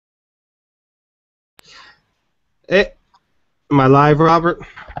Hey, am I live, Robert?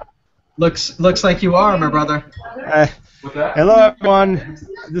 Looks like you are, my brother. Hello, everyone.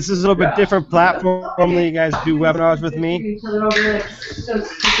 This is a little bit different platform. Normally, you guys do webinars with me. What's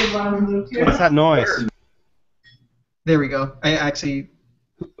that noise? There we go. I actually.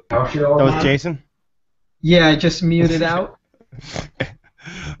 That was Jason? Yeah, I just muted out.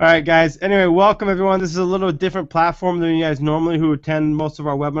 All right, guys. Anyway, welcome, everyone. This is a little different platform than you guys normally who attend most of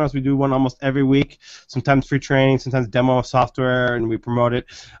our webinars. We do one almost every week, sometimes free training, sometimes demo of software, and we promote it.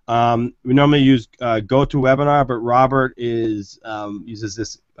 We normally use GoToWebinar, but Robert uses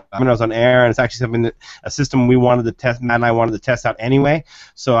this webinars on air, and it's actually something a system we wanted to test. Matt and I wanted to test out anyway.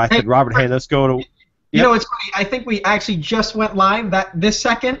 So I said, Robert, hey, let's go to. Yep. You know, it's funny. I think we actually just went live this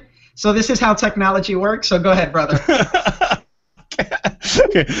second. So this is how technology works. So go ahead, brother.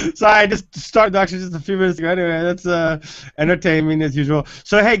 Okay, sorry, I just started actually just a few minutes ago. Anyway, that's entertaining as usual.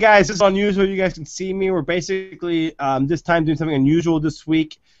 So hey guys, this is unusual. You guys can see me. We're basically this time doing something unusual this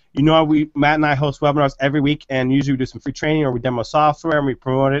week. You know, Matt and I host webinars every week, and usually we do some free training or we demo software and we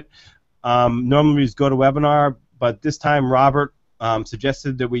promote it. Normally we just go to webinar, but this time Robert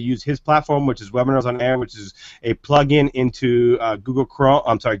suggested that we use his platform, which is Webinars on Air, which is a plugin into Google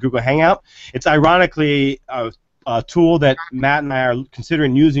Hangout. It's ironically a tool that Matt and I are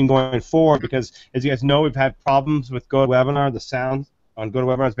considering using going forward because, as you guys know, we've had problems with GoToWebinar. The sound on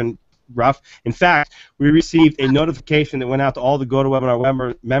GoToWebinar has been rough. In fact, we received a notification that went out to all the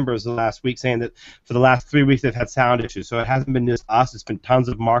GoToWebinar members the last week saying that for the last 3 weeks they've had sound issues. So it hasn't been just us. It's been tons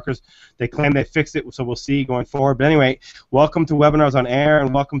of markers. They claim they fixed it, so we'll see going forward. But anyway, welcome to Webinars on Air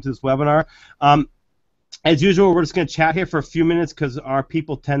and welcome to this webinar. As usual, we're just going to chat here for a few minutes because our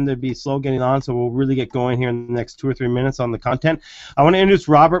people tend to be slow getting on, so we'll really get going here in the next 2 or 3 minutes on the content. I want to introduce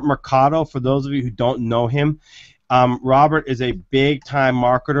Robert Mercado for those of you who don't know him. Robert is a big-time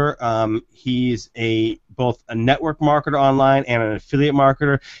marketer. He's both a network marketer online and an affiliate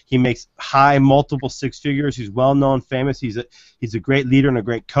marketer. He makes high multiple six figures. He's well-known, famous. He's a great leader and a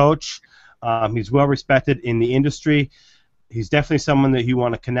great coach. He's well-respected in the industry. He's definitely someone that you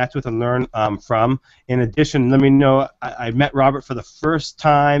want to connect with and learn from. In addition, let me know, I met Robert for the first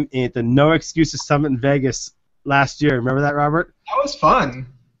time at the No Excuses Summit in Vegas last year. Remember that, Robert? That was fun.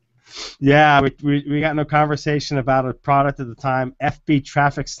 Yeah, we got in a conversation about a product at the time, FB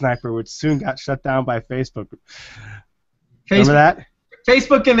Traffic Sniper, which soon got shut down by Facebook. Remember that?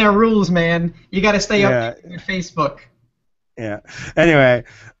 Facebook and their rules, man. You got to stay up with Facebook. Yeah. Anyway,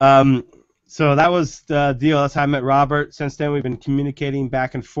 so that was the deal. That's how I met Robert. Since then, we've been communicating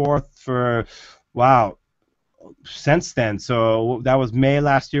back and forth for, wow, since then. So that was May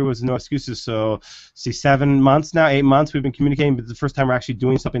last year was No Excuses. So, see, 7 months now, 8 months we've been communicating, but it's the first time we're actually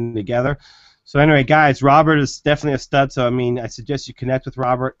doing something together. So anyway, guys, Robert is definitely a stud. So, I mean, I suggest you connect with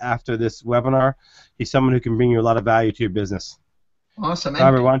Robert after this webinar. He's someone who can bring you a lot of value to your business. Awesome.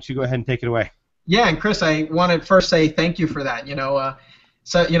 Robert, why don't you go ahead and take it away? Yeah, and Chris, I want to first say thank you for that.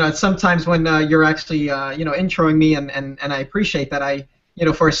 So sometimes when you're actually introing me and I appreciate that, I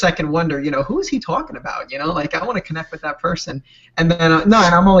for a second wonder who is he talking about, like I want to connect with that person, and then no,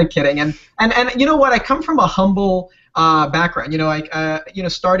 and I'm only kidding, and you know what, I come from a humble background. I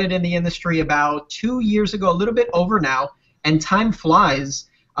started in the industry about 2 years ago, a little bit over now, and time flies,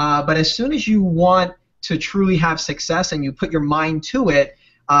 but as soon as you want to truly have success and you put your mind to it,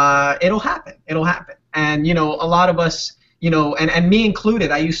 it'll happen, and a lot of us, and me included,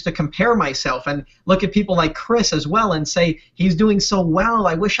 I used to compare myself and look at people like Chris as well and say, he's doing so well,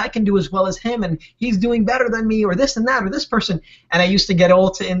 I wish I can do as well as him, and he's doing better than me, or this and that, or this person. And I used to get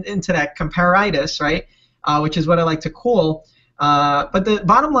all into that comparitis, right, which is what I like to call. But the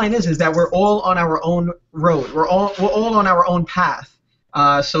bottom line is that we're all on our own road. We're all on our own path.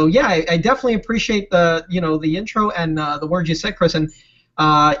 So yeah, I definitely appreciate the intro and the words you said, Chris. And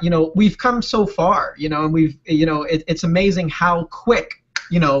we've come so far, and it's amazing how quick,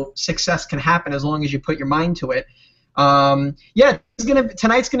 success can happen as long as you put your mind to it. Yeah,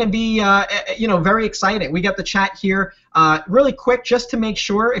 tonight's gonna be, very exciting. We got the chat here, really quick, just to make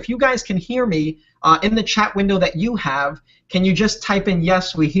sure, if you guys can hear me, in the chat window that you have, can you just type in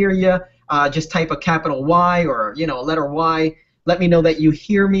yes, we hear you, just type a capital Y or, a letter Y. Let me know that you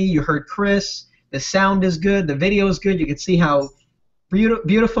hear me, you heard Chris, the sound is good, the video is good, you can see how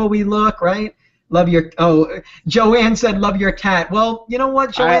beautiful we look, right? Love your. Oh, Joanne said, "Love your cat." Well, you know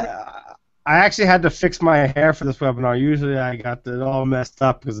what, Joanne? I actually had to fix my hair for this webinar. Usually, I got it all messed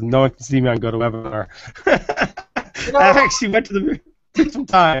up because no one can see me on GoToWebinar. I actually went to the took some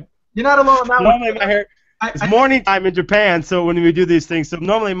time. You're not alone on that one. Normally, my hair. It's morning time in Japan, so when we do these things, so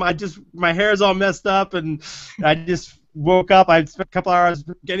normally my hair is all messed up, and I just woke up. I spent a couple hours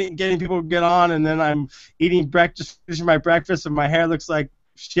getting people to get on, and then I'm eating breakfast, finishing my breakfast, and my hair looks like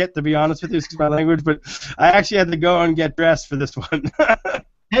shit, to be honest with you, excuse my language. But I actually had to go and get dressed for this one.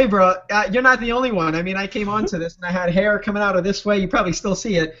 Hey, bro, you're not the only one. I mean, I came onto this and I had hair coming out of this way. You probably still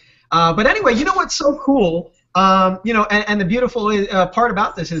see it. But anyway, you know what's so cool? You know, and the beautiful part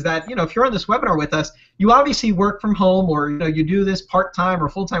about this is that, you know, if you're on this webinar with us, you obviously work from home, or, you know, you do this part-time or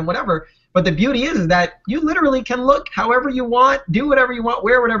full-time, whatever. But the beauty is that you literally can look however you want, do whatever you want,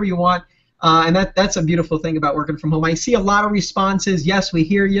 wear whatever you want. And that's a beautiful thing about working from home. I see a lot of responses. Yes, we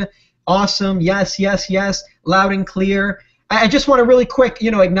hear you. Awesome. Yes, yes, yes. Loud and clear. I just want to really quick,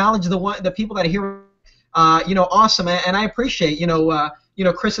 you know, acknowledge the people that are here. You know, awesome, and I appreciate, you know,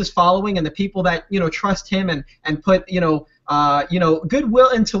 Chris's following and the people that, you know, trust him and put, you know, goodwill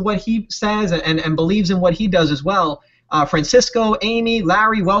into what he says and believes in what he does as well. Francisco, Amy,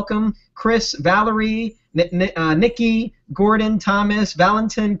 Larry, welcome. Chris, Valerie, Nikki, Gordon, Thomas,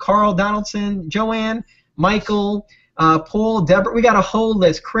 Valentin, Carl, Donaldson, Joanne, Michael, Paul, Deborah. We got a whole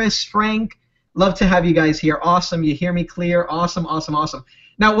list. Chris, Frank. Love to have you guys here. Awesome. You hear me clear. Awesome, awesome, awesome.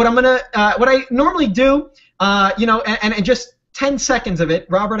 Now, what I normally do, you know, and just 10 seconds of it.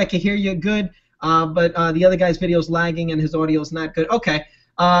 Robert, I can hear you good, but the other guy's video's lagging and his audio's not good. Okay.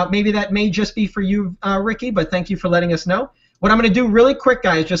 Maybe that may just be for you, Ricky, but thank you for letting us know. What I'm going to do really quick,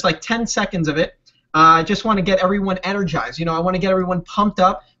 guys, just like 10 seconds of it. I just want to get everyone energized. You know, I want to get everyone pumped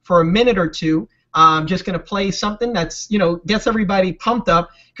up for a minute or two. I'm just going to play something that's, you know, gets everybody pumped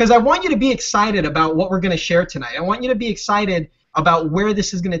up, because I want you to be excited about what we're going to share tonight. I want you to be excited about where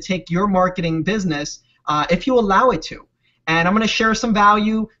this is going to take your marketing business if you allow it to. And I'm going to share some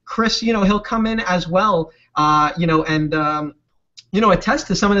value. Chris, you know, he'll come in as well, you know, and, you know, attest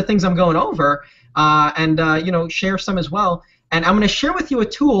to some of the things I'm going over and, you know, share some as well. And I'm going to share with you a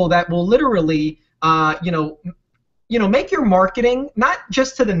tool that will literally, you know, make your marketing not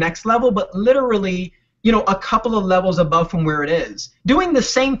just to the next level, but literally, you know, a couple of levels above from where it is, doing the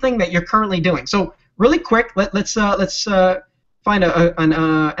same thing that you're currently doing. So really quick, let's find an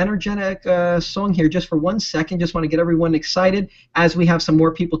energetic song here just for 1 second. Just want to get everyone excited as we have some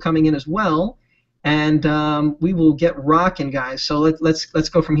more people coming in as well, and we will get rocking, guys. So let's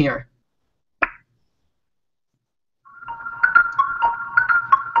go from here.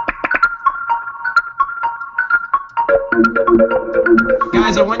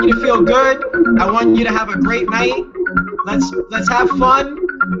 Guys, I want you to feel good. I want you to have a great night. Let's have fun.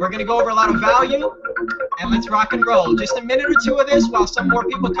 We're going to go over a lot of value, and let's rock and roll. Just a minute or two of this while some more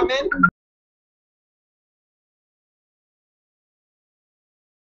people come in.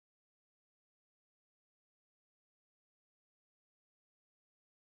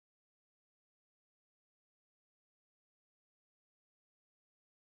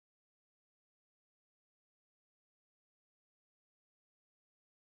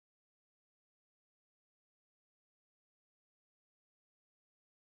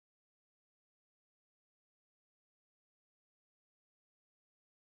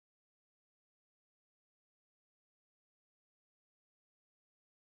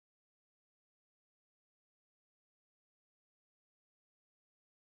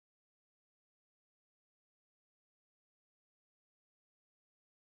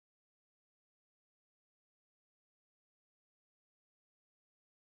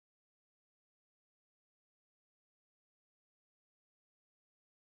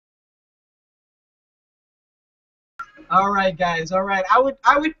 All right, guys. All right. I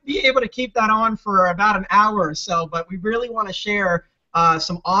would be able to keep that on for about an hour or so, but we really want to share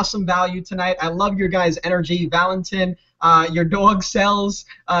some awesome value tonight. I love your guys' energy. Valentin, your dog sells.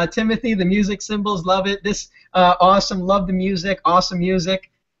 Timothy, the music symbols, love it. This awesome. Love the music. Awesome music.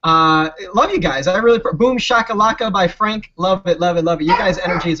 Love you guys. I really Boom Shakalaka by Frank. Love it. Love it. Love it. You guys'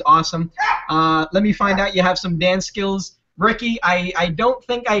 energy is awesome. Let me find out you have some dance skills. Ricky, I don't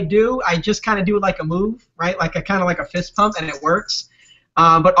think I do. I just kind of do like a move, right? Like a kind of like a fist pump, and it works.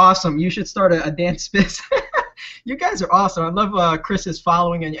 But awesome. You should start a dance biz. You guys are awesome. I love Chris's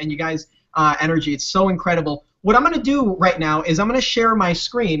following and you guys' energy. It's so incredible. What I'm going to do right now is I'm going to share my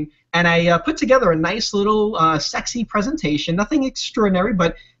screen, and I put together a nice little sexy presentation. Nothing extraordinary,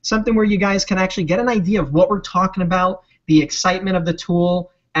 but something where you guys can actually get an idea of what we're talking about, the excitement of the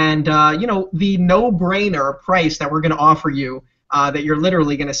tool, and you know, the no-brainer price that we're going to offer you that you're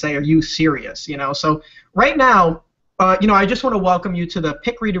literally going to say, are you serious? You know, so right now, you know, I just want to welcome you to the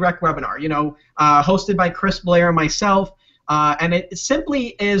Pick Redirect webinar, you know, hosted by Chris, Blair, and myself, and it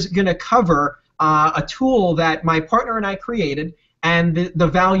simply is going to cover a tool that my partner and I created and the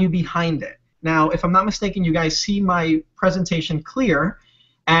value behind it. Now, if I'm not mistaken, you guys see my presentation clear,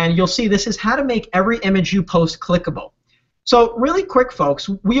 and you'll see this is how to make every image you post clickable. So really quick, folks,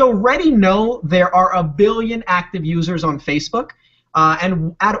 we already know there are 1 billion active users on Facebook,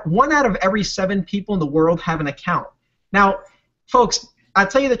 and 1 out of every 7 people in the world have an account. Now, folks, I'll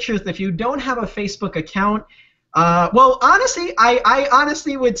tell you the truth. If you don't have a Facebook account, well, honestly, I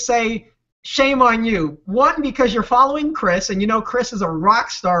honestly would say shame on you. One, because you're following Chris, and you know Chris is a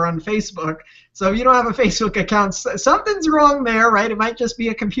rock star on Facebook. So if you don't have a Facebook account, something's wrong there, right? It might just be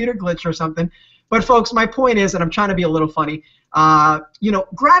a computer glitch or something. But folks, my point is, and I'm trying to be a little funny, you know,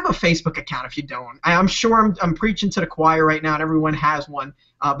 grab a Facebook account if you don't. I'm sure I'm preaching to the choir right now, and everyone has one.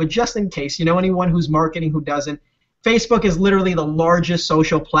 But just in case, you know, anyone who's marketing who doesn't, Facebook is literally the largest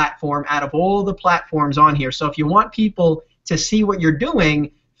social platform out of all the platforms on here. So if you want people to see what you're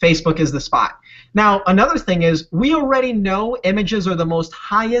doing, Facebook is the spot. Now, another thing is, we already know images are the most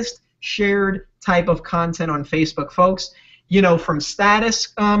highest shared type of content on Facebook, folks. You know, from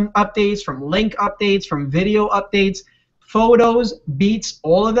status updates, from link updates, from video updates, photos beats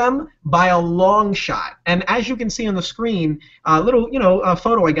all of them by a long shot. And as you can see on the screen, a little, you know, a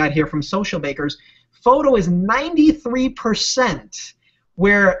photo I got here from Social Bakers, photo is 93%,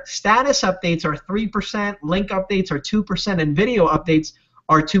 where status updates are 3%, link updates are 2%, and video updates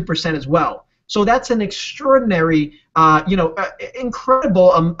are 2% as well. So that's an extraordinary, you know,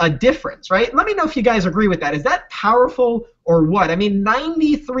 incredible difference, right? Let me know if you guys agree with that. Is that powerful or what? I mean,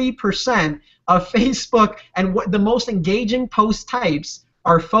 93% of Facebook, and what the most engaging post types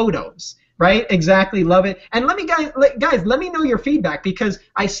are photos, right? Exactly, love it. And let me guys, let me know your feedback, because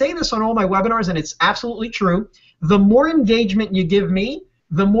I say this on all my webinars, and it's absolutely true. The more engagement you give me,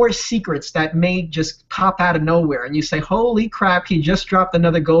 the more secrets that may just pop out of nowhere, and you say, holy crap, he just dropped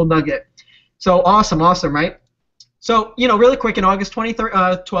another gold nugget. So awesome, awesome, right? So, you know, really quick, in August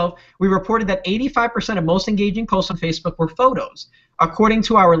 2012, we reported that 85% of most engaging posts on Facebook were photos. According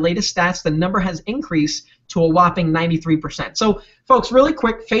to our latest stats, the number has increased to a whopping 93%. So, folks, really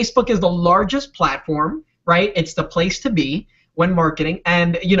quick, Facebook is the largest platform, right? It's the place to be when marketing,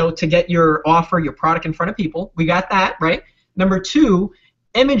 and, you know, to get your offer, your product in front of people. We got that, right? Number 2,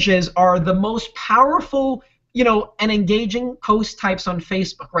 images are the most powerful, you know, and engaging post types on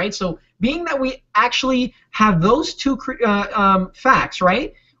Facebook, right? So being that we actually have those two facts,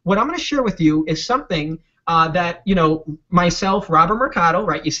 right, what I'm going to share with you is something that, you know, myself, Robert Mercado,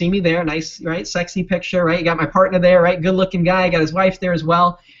 right, you see me there, nice, right, sexy picture, right, you got my partner there, right, good looking guy, got his wife there as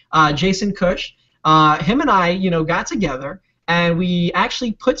well, Jason Cush, him and I, you know, got together, and we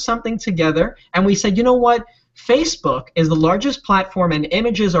actually put something together, and we said, you know what, Facebook is the largest platform, and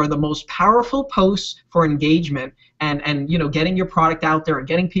images are the most powerful posts for engagement and you know, getting your product out there and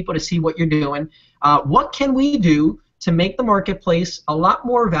getting people to see what you're doing. What can we do to make the marketplace a lot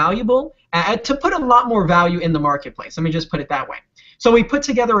more valuable, to put a lot more value in the marketplace? Let me just put it that way. So we put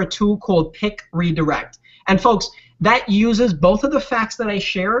together a tool called ReDirect. And folks, that uses both of the facts that I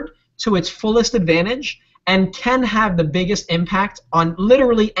shared to its fullest advantage, and can have the biggest impact on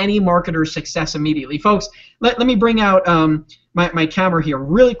literally any marketer's success immediately. Folks, let me bring out my camera here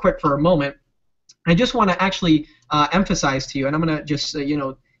really quick for a moment. I just want to actually emphasize to you, and I'm going to just you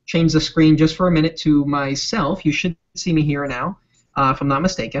know, change the screen just for a minute to myself. You should see me here now, if I'm not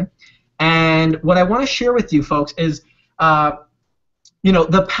mistaken. And what I want to share with you, folks, is you know,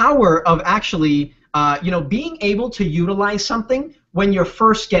 the power of actually you know, being able to utilize something when you're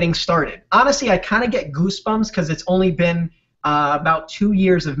first getting started. Honestly, I kind of get goosebumps because it's only been about 2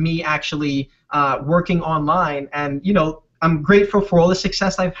 years of me actually working online, and you know, I'm grateful for all the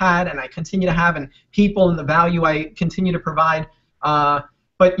success I've had, and I continue to have, and people, and the value I continue to provide.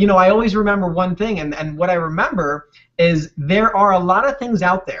 But you know, I always remember one thing, and what I remember is there are a lot of things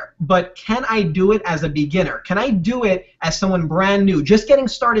out there, but can I do it as a beginner? Can I do it as someone brand new, just getting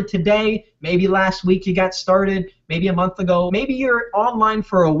started today? Maybe last week you got started, maybe a month ago, maybe you're online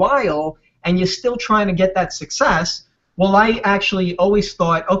for a while and you're still trying to get that success. Well, I actually always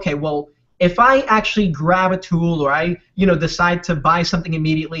thought, okay, well, if I actually grab a tool, or I, you know, decide to buy something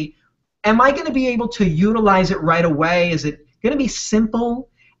immediately, am I going to be able to utilize it right away? Is it going to be simple?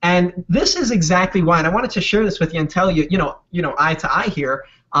 And this is exactly why, and I wanted to share this with you and tell you, you know, eye to eye here,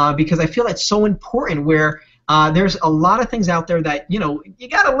 because I feel it's so important. Where there's a lot of things out there that, you know, you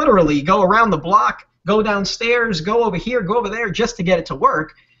got to literally go around the block, go downstairs, go over here, go over there, just to get it to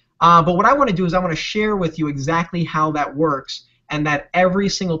work. But what I want to do is I want to share with you exactly how that works, and that every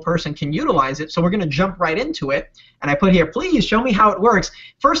single person can utilize it. So we're going to jump right into it. And I put here, please show me how it works.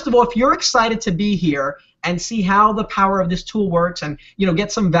 First of all, if you're excited to be here and see how the power of this tool works, and you know,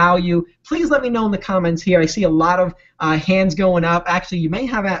 get some value, please let me know in the comments here. I see a lot of hands going up. Actually, you may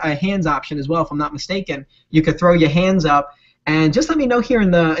have a hands option as well, if I'm not mistaken. You could throw your hands up, and just let me know here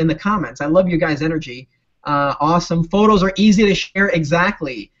in the comments. I love your guys' energy. Awesome. Photos are easy to share.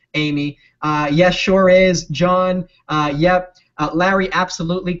 Exactly, Amy. Yes, sure is. John, yep. Larry,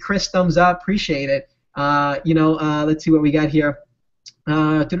 absolutely. Chris, thumbs up. Appreciate it. Let's see what we got here.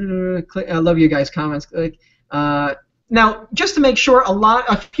 I love you guys' comments. Now, just to make sure,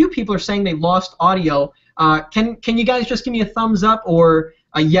 a few people are saying they lost audio. Can you guys just give me a thumbs up or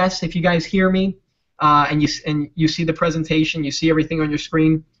a yes if you guys hear me and you see the presentation, you see everything on your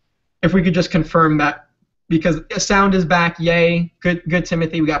screen? If we could just confirm that, because sound is back. Yay! Good,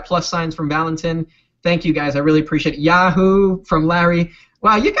 Timothy. We got plus signs from Valentin. Thank you guys. I really appreciate it. Yahoo from Larry.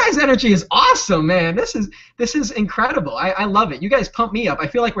 Wow, you guys' energy is awesome, man. This is incredible. I love it. You guys pump me up. I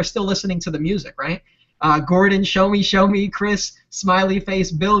feel like we're still listening to the music, right? Gordon, show me. Chris, smiley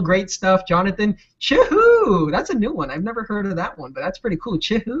face. Bill, great stuff. Jonathan, chihoo. That's a new one. I've never heard of that one, but that's pretty cool.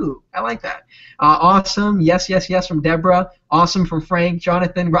 Chihoo. I like that. Awesome. Yes from Deborah. Awesome from Frank.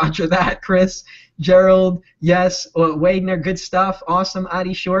 Jonathan, roger that. Chris, Gerald, yes. Wagner, good stuff. Awesome.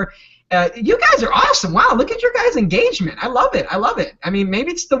 Adi, sure. You guys are awesome. Wow, look at your guys' engagement. I love it. I mean,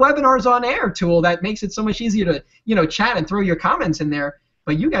 maybe it's the webinars on air tool that makes it so much easier to, chat and throw your comments in there.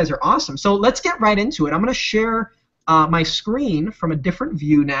 But you guys are awesome. So let's get right into it. I'm going to share my screen from a different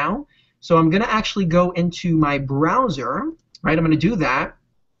view now. So I'm going to actually go into my browser. Right, I'm going to do that.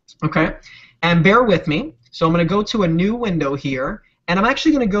 Okay, and bear with me. So I'm going to go to a new window here, and I'm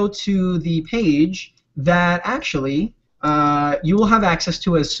actually going to go to the page that actually you will have access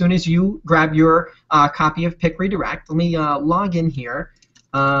to as soon as you grab your copy of Pick Redirect. Let me log in here.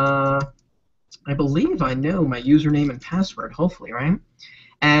 I believe I know my username and password, hopefully, right?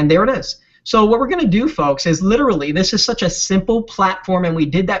 And there it is. So what we're going to do, folks, is literally, this is such a simple platform, and we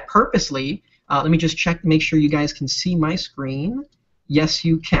did that purposely. Let me just check, make sure you guys can see my screen. Yes,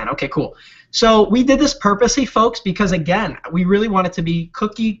 you can. Okay, cool. So we did this purposely, folks, because, again, we really want it to be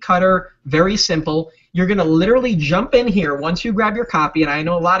cookie cutter, very simple. You're going to literally jump in here once you grab your copy, and I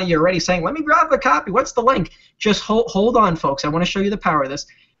know a lot of you are already saying, let me grab the copy. What's the link? Just hold on, folks. I want to show you the power of this.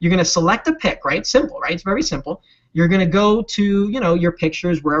 You're going to select a pick, right? Simple, right? It's very simple. You're going to go to, your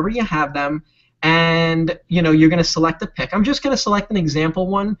pictures, wherever you have them, and, you're going to select a pick. I'm just going to select an example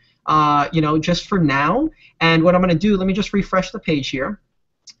one, just for now. And what I'm going to do, let me just refresh the page here.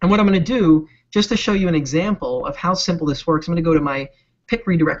 And what I'm going to do, just to show you an example of how simple this works, I'm going to go to my Pick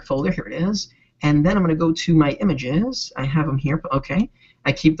Redirect folder. Here it is. And then I'm going to go to my images. I have them here. Okay.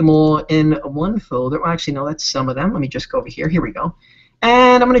 I keep them all in one folder. Well, actually, no, that's some of them. Let me just go over here. Here we go.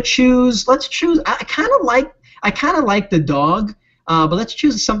 And I'm going to choose, let's choose, I kind of like the dog, but let's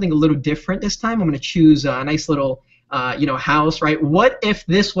choose something a little different this time. I'm going to choose a nice little, house, right? What if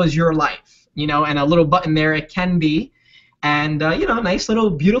this was your life? And a little button there, it can be. And, a nice little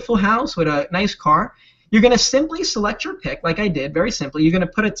beautiful house with a nice car. You're going to simply select your pick, like I did, very simply. You're going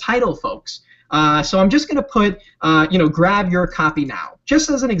to put a title, folks. So I'm just going to put, grab your copy now. Just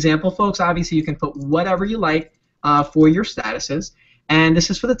as an example, folks, obviously you can put whatever you like for your statuses. And this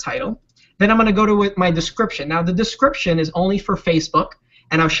is for the title. Then I'm going to go to my description. Now, the description is only for Facebook,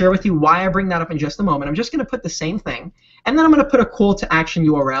 and I'll share with you why I bring that up in just a moment. I'm just going to put the same thing, and then I'm going to put a call to action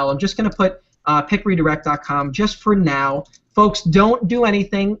URL. I'm just going to put pickredirect.com just for now. Folks, don't do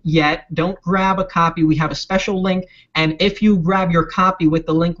anything yet. Don't grab a copy. We have a special link, and if you grab your copy with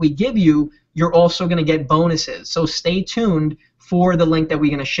the link we give you, you're also going to get bonuses. So stay tuned for the link that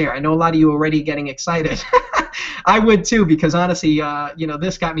we're going to share. I know a lot of you are already getting excited. I would too, because honestly,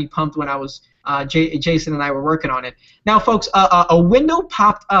 this got me pumped when I was Jason and I were working on it. Now, folks, a window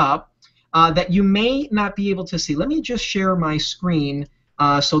popped up that you may not be able to see. Let me just share my screen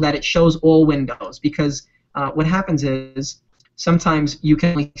so that it shows all windows, because what happens is sometimes you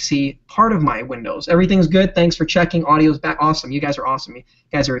can only see part of my windows. Everything's good. Thanks for checking. Audio's back. Awesome. You guys are awesome. You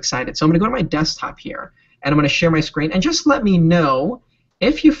guys are excited. So I'm going to go to my desktop here, and I'm going to share my screen, and just let me know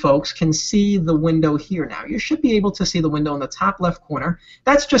if you folks can see the window here now. You should be able to see the window in the top left corner.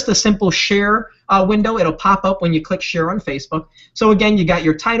 That's just a simple share window. It'll pop up when you click share on Facebook. So again, you got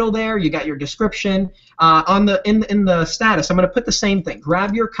your title there, you got your description. In the status, I'm going to put the same thing.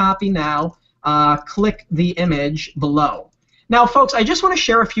 Grab your copy now, click the image below. Now, folks, I just want to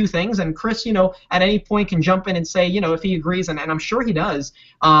share a few things, and Chris, at any point can jump in and say, if he agrees, and I'm sure he does,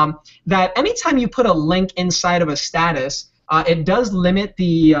 that anytime you put a link inside of a status, it does limit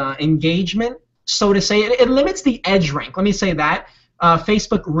the engagement, so to say. It limits the edge rank. Let me say that.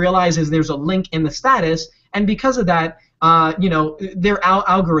 Facebook realizes there's a link in the status, and because of that, their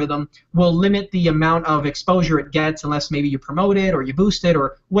algorithm will limit the amount of exposure it gets unless maybe you promote it or you boost it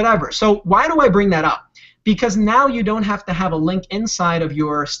or whatever. So why do I bring that up? Because now you don't have to have a link inside of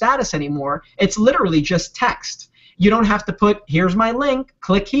your status anymore. It's literally just text. You don't have to put, here's my link,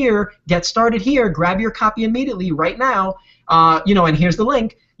 click here, get started here, grab your copy immediately right now, and here's the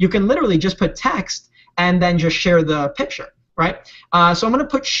link. You can literally just put text and then just share the picture, right? So I'm going to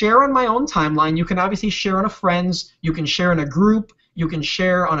put share on my own timeline. You can obviously share on a friend's, you can share in a group, you can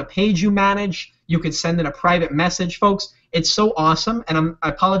share on a page you manage, you could send in a private message, folks. It's so awesome, and I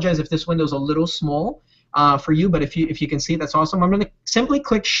apologize if this window is a little small for you, but if you can see, that's awesome. I'm going to simply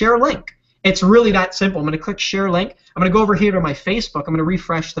click share link. It's really that simple. I'm going to click share link. I'm going to go over here to my Facebook. I'm going to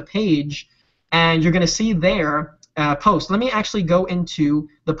refresh the page, and you're going to see there post. Let me actually go into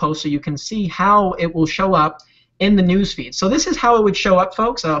the post so you can see how it will show up in the news feed. So this is how it would show up,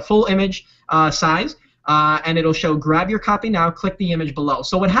 folks, full image size. And it'll show grab your copy now, click the image below.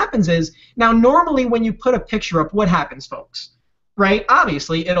 So what happens is, now normally when you put a picture up, what happens, folks? Right?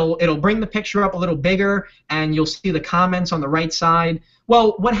 Obviously, it'll bring the picture up a little bigger, and you'll see the comments on the right side.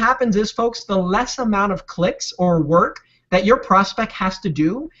 Well, what happens is, folks, the less amount of clicks or work that your prospect has to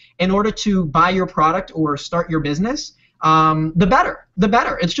do in order to buy your product or start your business, the better. The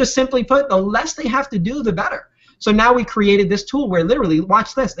better. It's just simply put, the less they have to do, the better. So now we created this tool where literally,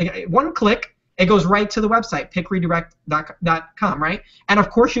 watch this, one click, it goes right to the website, pickredirect.com, right? And of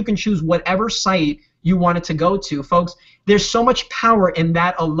course, you can choose whatever site you want it to go to. Folks, there's so much power in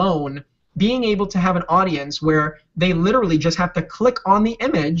that alone, being able to have an audience where they literally just have to click on the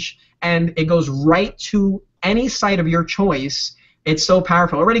image and it goes right to any site of your choice. It's so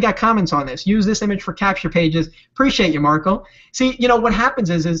powerful. Already got comments on this. Use this image for capture pages. Appreciate you, Marco. See, what happens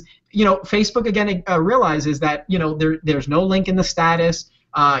is Facebook again realizes that there's no link in the status.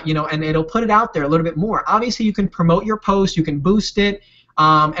 And it'll put it out there a little bit more. Obviously, you can promote your post, you can boost it,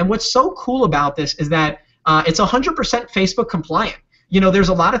 and what's so cool about this is that it's 100% Facebook compliant. There's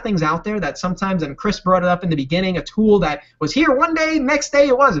a lot of things out there that sometimes, and Chris brought it up in the beginning, a tool that was here one day, next day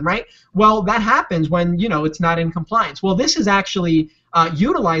it wasn't, right? Well, that happens when, it's not in compliance. Well, this is actually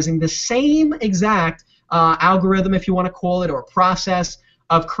utilizing the same exact algorithm, if you want to call it, or process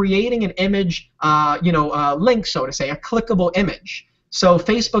of creating an image, link, so to say, a clickable image. So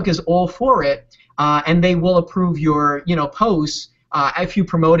Facebook is all for it, and they will approve your, posts if you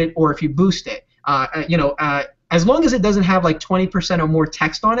promote it or if you boost it. As long as it doesn't have like 20% or more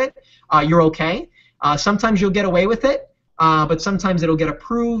text on it, you're okay. Sometimes you'll get away with it, but sometimes it'll get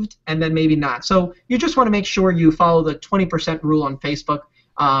approved and then maybe not. So you just want to make sure you follow the 20% rule on Facebook.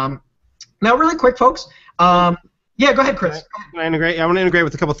 Now, really quick, folks. Yeah, go ahead, Chris. I want to integrate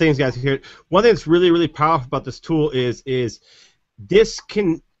with a couple things, guys. Here, one thing that's really, really powerful about this tool is this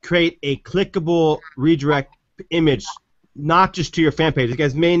can create a clickable redirect image, not just to your fan page. You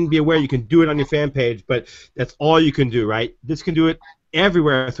guys may be aware you can do it on your fan page, but that's all you can do, right? This can do it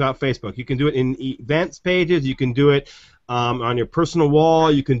everywhere throughout Facebook. You can do it in events pages. You can do it on your personal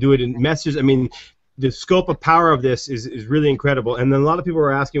wall. You can do it in messages. I mean, the scope of power of this is really incredible. And then a lot of people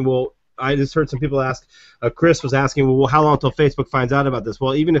are asking, well, I just heard some people ask, Chris was asking, well, how long until Facebook finds out about this?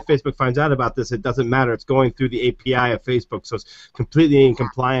 Well, even if Facebook finds out about this, it doesn't matter. It's going through the API of Facebook, so it's completely in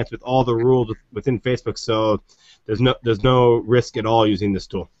compliance with all the rules within Facebook. So there's no risk at all using this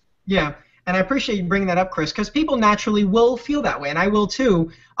tool. Yeah. And I appreciate you bringing that up, Chris, because people naturally will feel that way, and I will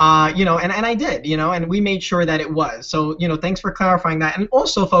too. And I did, and we made sure that it was. So, thanks for clarifying that. And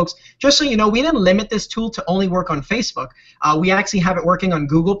also, folks, just so you know, we didn't limit this tool to only work on Facebook. We actually have it working on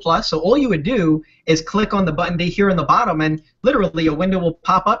Google+. So all you would do is click on the button here in the bottom, and literally a window will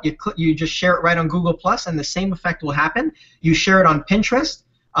pop up. You just share it right on Google+, and the same effect will happen. You share it on Pinterest.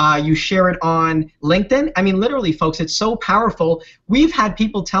 You share it on LinkedIn. I mean, literally, folks, it's so powerful. We've had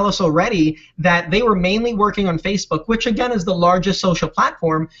people tell us already that they were mainly working on Facebook, which, again, is the largest social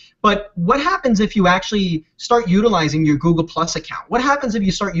platform. But what happens if you actually start utilizing your Google Plus account? What happens if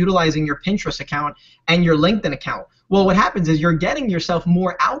you start utilizing your Pinterest account and your LinkedIn account? Well, what happens is you're getting yourself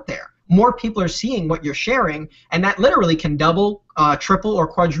more out there. More people are seeing what you're sharing, and that literally can double, triple, or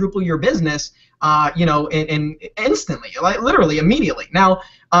quadruple your business, in instantly, like literally immediately. Now,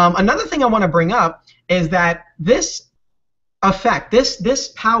 another thing I want to bring up is that this effect,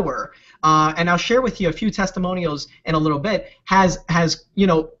 this power, and I'll share with you a few testimonials in a little bit, has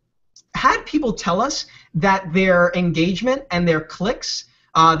had people tell us that their engagement and their clicks,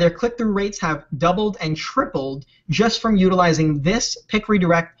 their click-through rates have doubled and tripled just from utilizing this Pick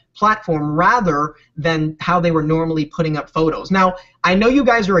Redirect platform rather than how they were normally putting up photos. Now, I know you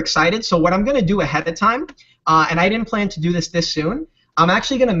guys are excited, so what I'm going to do ahead of time, and I didn't plan to do this soon, I'm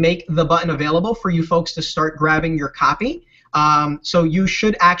actually going to make the button available for you folks to start grabbing your copy. So you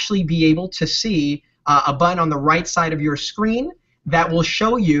should actually be able to see a button on the right side of your screen that will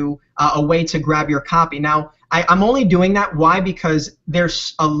show you a way to grab your copy. Now, I'm only doing that. Why? Because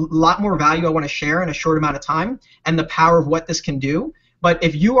there's a lot more value I want to share in a short amount of time and the power of what this can do. But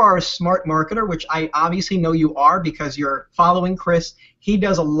if you are a smart marketer, which I obviously know you are because you're following Chris, he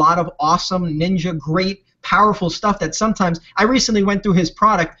does a lot of awesome ninja, great, powerful stuff that sometimes I recently went through his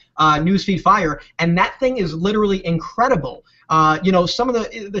product, Newsfeed Fire, and that thing is literally incredible. You know, some of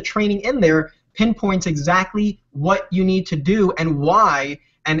the training in there pinpoints exactly what you need to do and why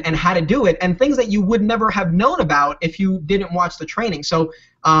and how to do it, and things that you would never have known about if you didn't watch the training. So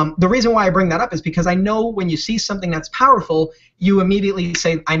the reason why I bring that up is because I know when you see something that's powerful, you immediately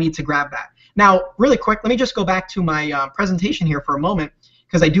say, I need to grab that. Now, really quick, let me just go back to my presentation here for a moment,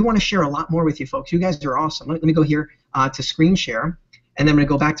 because I do want to share a lot more with you folks. You guys are awesome. Let me go here to screen share, and then I'm going to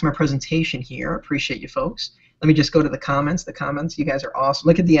go back to my presentation here. Appreciate you folks. Let me just go to the comments. The comments, you guys are awesome.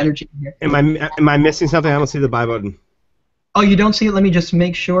 Look at the energy here. Am I missing something? I don't see the buy button. Oh, you don't see it? Let me just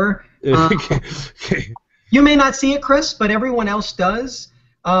make sure. Okay. You may not see it, Chris, but everyone else does.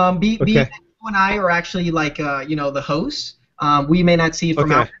 Be you and I are actually like you know, the hosts. We may not see it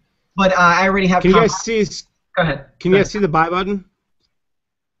from out, but I already have. Can you guys see? Go ahead. Can you guys see the buy button?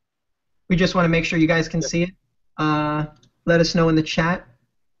 We just want to make sure you guys can see it. Let us know in the chat.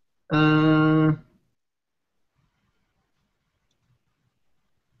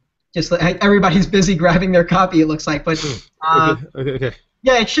 Just everybody's busy grabbing their copy, it looks like, but okay.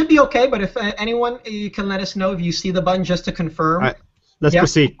 Yeah, it should be okay. But if anyone, you can let us know if you see the button just to confirm. All right, let's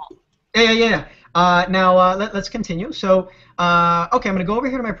proceed. Yeah. Now let's continue. So okay, I'm gonna go over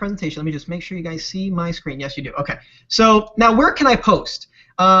here to my presentation. Let me just make sure you guys see my screen. Yes, you do. Okay. So now where can I post?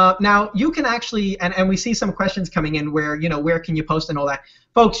 Now you can actually, and we see some questions coming in where, you know, where can you post and all that.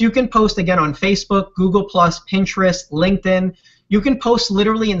 Folks, you can post again on Facebook, Google+, Pinterest, LinkedIn. You can post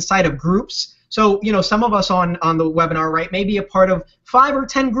literally inside of groups. So, you know, some of us on the webinar, right, may be a part of 5 or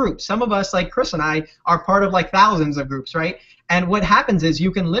 10 groups. Some of us, like Chris and I, are part of like thousands of groups, right? And what happens is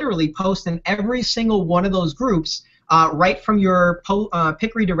you can literally post in every single one of those groups right from your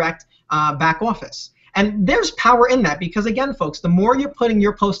Pick ReDirect back office. And there's power in that because, again, folks, the more you're putting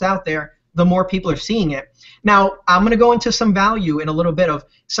your post out there, the more people are seeing it. Now, I'm going to go into some value in a little bit of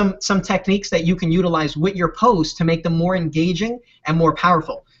some techniques that you can utilize with your posts to make them more engaging and more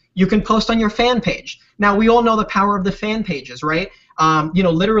powerful. You can post on your fan page. Now, we all know the power of the fan pages, right? You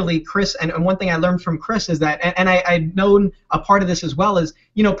know, literally, Chris, and one thing I learned from Chris is that, and I've known a part of this as well, is,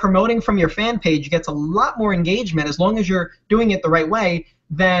 you know, promoting from your fan page gets a lot more engagement as long as you're doing it the right way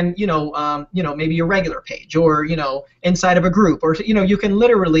than, you know, maybe your regular page or, you know, inside of a group, or, you know, you can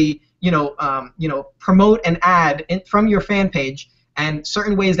literally, promote and add from your fan page, and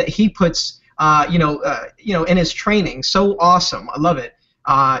certain ways that he puts, in his training. So awesome. I love it.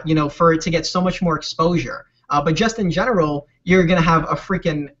 For it to get so much more exposure. But just in general, you're gonna have a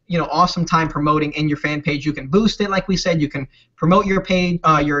freaking, awesome time promoting in your fan page. You can boost it, like we said. You can promote your page,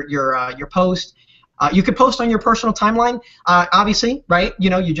 your post. You could post on your personal timeline, obviously, right?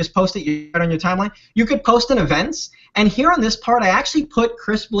 You just post it, you put it on your timeline. You could post in events. And here on this part, I actually put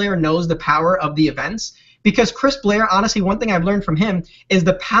Chris Blair knows the power of the events, because Chris Blair, honestly, one thing I've learned from him is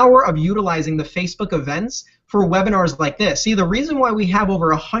the power of utilizing the Facebook events for webinars like this. See, the reason why we have over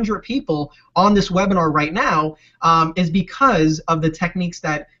 100 people on this webinar right now is because of the techniques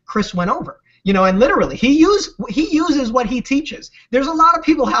that Chris went over. And literally, he uses what he teaches. There's a lot of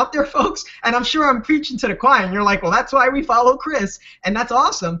people out there, folks, and I'm sure I'm preaching to the choir, and you're like, well, that's why we follow Chris, and that's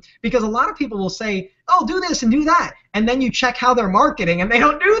awesome, because a lot of people will say, oh, do this and do that, and then you check how they're marketing, and they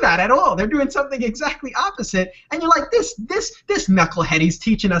don't do that at all. They're doing something exactly opposite, and you're like, this knucklehead, he's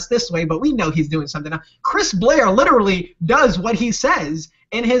teaching us this way, but we know he's doing something else. Chris Blair literally does what he says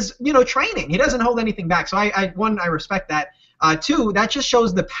in his, training. He doesn't hold anything back, so I respect that. Two, that just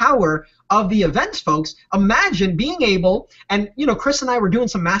shows the power of the events, folks. Imagine being able, and Chris and I were doing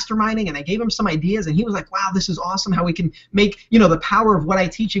some masterminding, and I gave him some ideas, and he was like, wow, this is awesome, how we can make the power of what I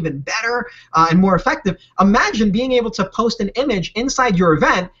teach even better and more effective. Imagine being able to post an image inside your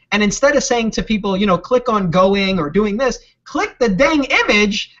event, and instead of saying to people, click on going or doing this, click the dang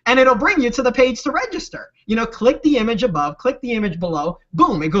image, and it'll bring you to the page to register. Click the image above, click the image below,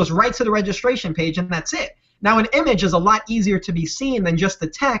 boom, it goes right to the registration page, and that's it. Now, an image is a lot easier to be seen than just the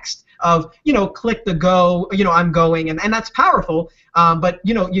text of, click the go, I'm going, and that's powerful. But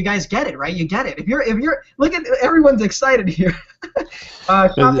you guys get it, right? You get it. If you're, look at, everyone's excited here.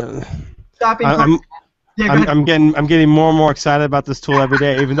 Shopping. I'm getting more and more excited about this tool every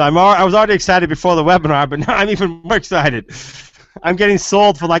day. Even though I was already excited before the webinar, but now I'm even more excited. I'm getting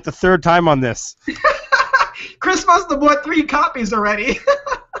sold for like the 3rd time on this. Chris must have bought 3 copies already.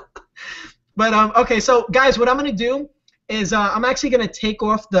 But okay, so guys, what I'm gonna do is I'm actually going to take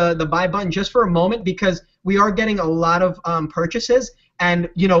off the buy button just for a moment because we are getting a lot of purchases. And,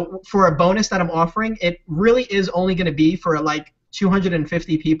 you know, for a bonus that I'm offering, it really is only going to be for like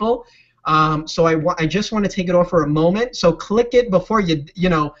 250 people. So I just want to take it off for a moment. So click it before you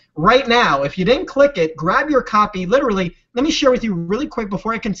know, right now. If you didn't click it, grab your copy. Literally, let me share with you really quick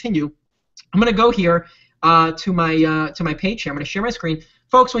before I continue. I'm going to go here to my page here. I'm going to share my screen.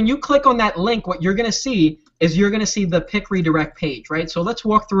 Folks, when you click on that link, what you're going to see is you're going to see the Pick Redirect page, right? So let's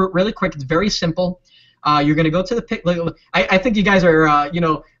walk through it really quick. It's very simple. You're going to go to the pick. I think you guys are,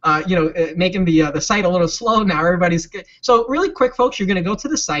 making the site a little slow now. Everybody's so really quick, folks. You're going to go to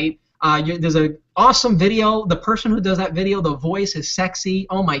the site. There's an awesome video. The person who does that video, the voice is sexy.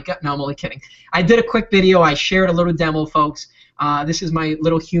 Oh my God! No, I'm only kidding. I did a quick video. I shared a little demo, folks. This is my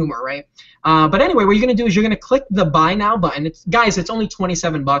little humor, right? But anyway, what you're going to do is you're going to click the Buy Now button. Guys, it's only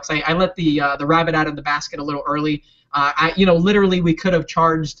 27 bucks. I let the rabbit out of the basket a little early. Literally, we could have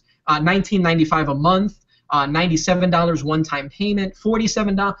charged $19.95 a month, $97 one-time payment,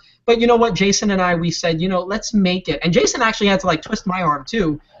 $47. But you know what, Jason and I, we said, let's make it. And Jason actually had to like twist my arm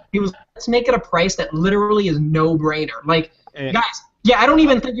too. He was, let's make it a price that literally is no-brainer. Like, guys, yeah, I don't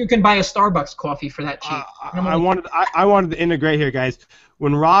even think you can buy a Starbucks coffee for that cheap. I wanted to integrate here, guys.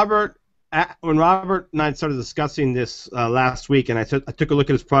 When Robert and I started discussing this last week, and I took a look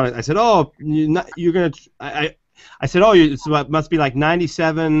at his product. I said, "Oh, you're gonna." I said, "Oh, it must be like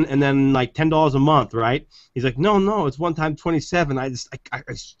 $97 and then like $10 a month, right?" He's like, "No, it's one time 27." I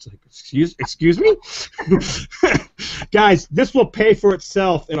excuse me, guys. This will pay for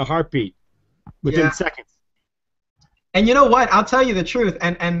itself in a heartbeat, within seconds. And you know what? I'll tell you the truth,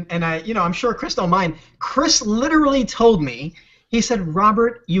 and I, I'm sure Chris don't mind. Chris literally told me. He said,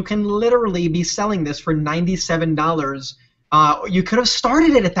 Robert, you can literally be selling this for $97. You could have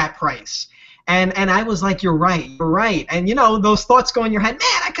started it at that price. And I was like, you're right. And, those thoughts go in your head,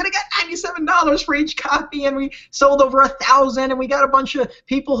 man, I could have got $97 for each copy, and we sold over 1,000, and we got a bunch of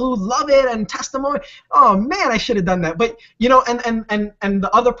people who love it and testimony. Oh, man, I should have done that. But, and the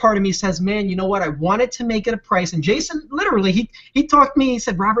other part of me says, man, you know what? I wanted to make it a price. And Jason, literally, he talked to me. He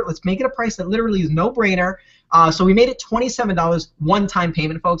said, Robert, let's make it a price that literally is no-brainer. So we made it $27 one-time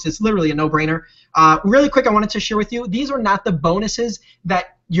payment, folks. It's literally a no-brainer. Really quick, I wanted to share with you, these are not the bonuses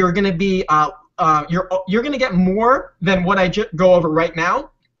that you're going to be you're going to get more than what I go over right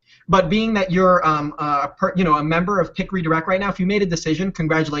now. But being that you're a member of Pick Redirect right now, if you made a decision,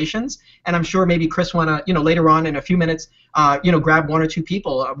 congratulations. And I'm sure maybe Chris want to later on in a few minutes grab one or two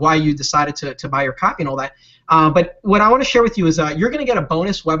people why you decided to buy your copy and all that. But what I want to share with you is you're going to get a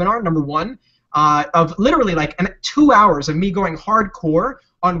bonus webinar, number one, of literally like 2 hours of me going hardcore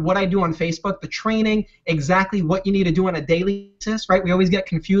on what I do on Facebook, the training, exactly what you need to do on a daily basis, right? We always get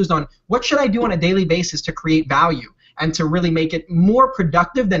confused on what should I do on a daily basis to create value and to really make it more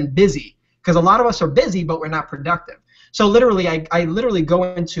productive than busy, because a lot of us are busy, but we're not productive. So literally, I literally go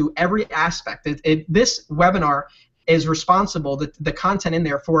into every aspect. This webinar is responsible, the content in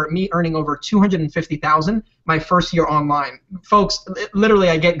there, for me earning over $250,000 my first year online. Folks, literally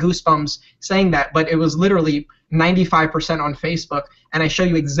I get goosebumps saying that, but it was literally 95% on Facebook, and I show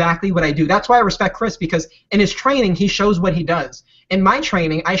you exactly what I do. That's why I respect Chris, because in his training, he shows what he does. In my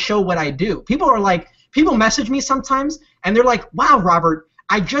training, I show what I do. People message me sometimes, and they're like, wow, Robert,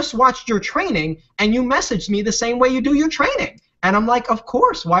 I just watched your training, and you messaged me the same way you do your training. And I'm like, of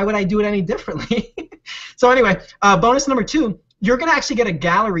course, why would I do it any differently? So anyway, bonus number two, you're going to actually get a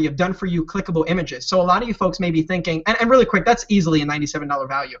gallery of done-for-you clickable images. So a lot of you folks may be thinking, and really quick, that's easily a $97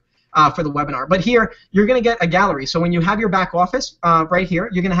 value for the webinar. But here, you're going to get a gallery. So when you have your back office right here,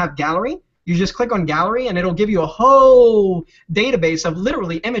 you're going to have gallery. You just click on gallery, and it'll give you a whole database of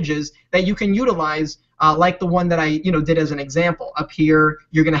literally images that you can utilize, like the one that I did as an example. Up here,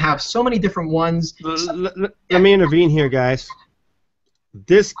 you're going to have so many different ones. Let me intervene here, guys.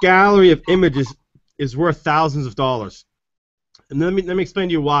 This gallery of images is worth thousands of dollars. And let me explain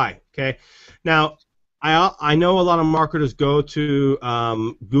to you why. Okay. Now, I know a lot of marketers go to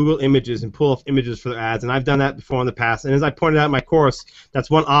Google Images and pull off images for their ads, and I've done that before in the past. And as I pointed out in my course, that's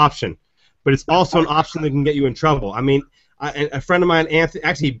one option. But it's also an option that can get you in trouble. I mean, a friend of mine, Anthony,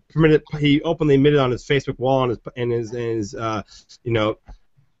 actually he openly admitted on his Facebook wall and his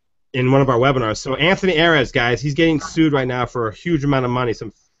in one of our webinars. So Anthony Ares, guys, he's getting sued right now for a huge amount of money,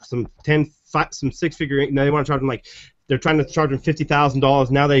 some six-figure. Now they want to charge him they're trying to charge him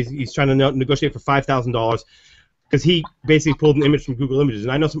 $50,000. Now he's trying to negotiate for $5,000 because he basically pulled an image from Google Images.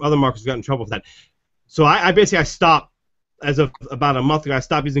 And I know some other marketers got in trouble for that. So I basically stopped. As of about a month ago, I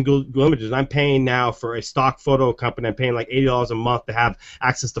stopped using Google Images, and I'm paying now for a stock photo company. I'm paying like $80 a month to have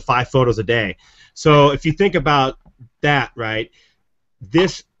access to 5 photos a day. So if you think about that, right,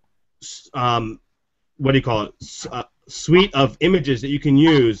 this what do you call it? Suite of images that you can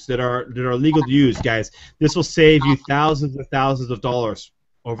use that are legal to use, guys. This will save you thousands and thousands of dollars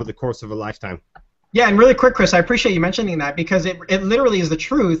over the course of a lifetime. Yeah, and really quick, Chris, I appreciate you mentioning that because it literally is the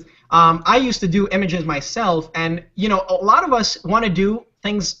truth. I used to do images myself, and you know, a lot of us want to do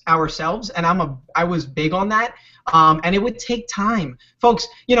things ourselves, and I was big on that. And it would take time. Folks,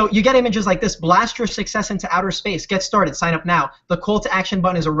 you know, you get images like this, blast your success into outer space, get started, sign up now. The call to action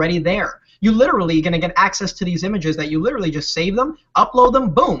button is already there. You literally going to get access to these images that you literally just save them, upload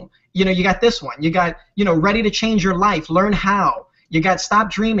them, boom. You know, you got this one. You got, you know, ready to change your life, learn how. You got stop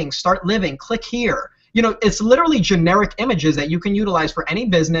dreaming, start living, click here. You know, it's literally generic images that you can utilize for any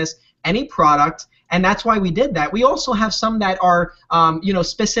business, any product, and that's why we did that. We also have some that are, you know,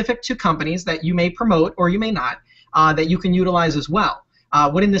 specific to companies that you may promote or you may not, that you can utilize as well.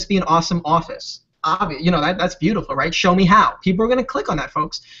 Wouldn't this be an awesome office? You know, that's beautiful, right? Show me how. People are going to click on that,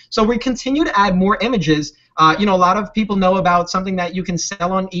 folks. So we continue to add more images. You know, a lot of people know about something that you can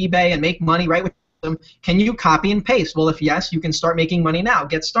sell on eBay and make money, right? With them. Can you copy and paste? Well, if yes, you can start making money now.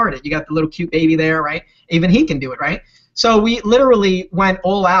 Get started. You got the little cute baby there, right? Even he can do it, right? So we literally went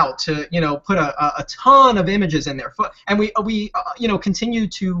all out to, you know, put a ton of images in there, and we you know, continue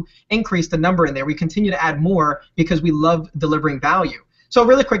to increase the number in there. We continue to add more because we love delivering value. So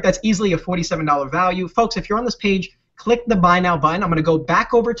really quick, that's easily a $47 value, folks. If you're on this page, click the Buy Now button. I'm going to go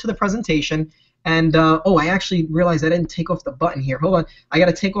back over to the presentation, and oh, I actually realized I didn't take off the button here. Hold on, I got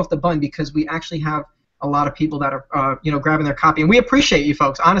to take off the button because we actually have a lot of people that are, you know, grabbing their copy, and we appreciate you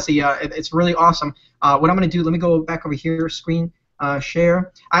folks. Honestly, it's really awesome. What I'm going to do, let me go back over here, screen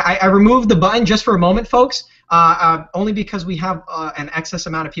share. I removed the button just for a moment, folks, only because we have an excess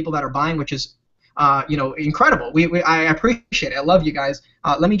amount of people that are buying, which is, you know, incredible. I appreciate it. I love you guys.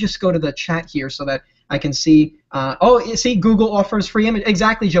 Let me just go to the chat here so that I can see. Oh, you see, Google offers free image.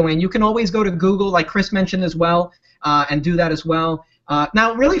 Exactly, Joanne. You can always go to Google, like Chris mentioned as well, and do that as well.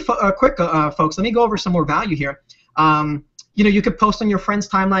 Now, really quick, folks, let me go over some more value here. You know, you could post on your friend's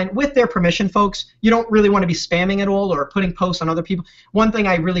timeline with their permission, folks. You don't really want to be spamming at all or putting posts on other people. One thing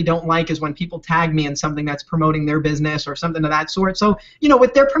I really don't like is when people tag me in something that's promoting their business or something of that sort. So, you know,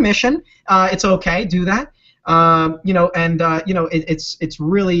 with their permission, it's okay, do that. You know, and you know, it's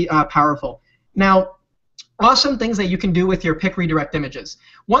really powerful. Now, awesome things that you can do with your pick redirect images.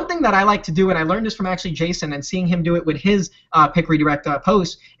 One thing that I like to do, and I learned this from actually Jason and seeing him do it with his pick redirect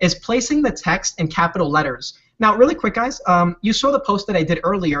post, is placing the text in capital letters. Now, really quick, guys, you saw the post that I did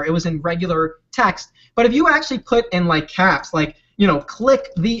earlier. It was in regular text. But if you actually put in, like, caps, like, you know, click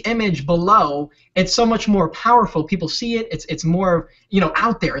the image below, it's so much more powerful. People see it. It's more, you know,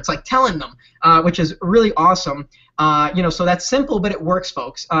 out there. It's like telling them, which is really awesome. You know, so that's simple, but it works,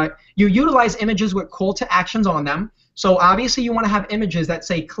 folks. You utilize images with call to actions on them. So obviously you want to have images that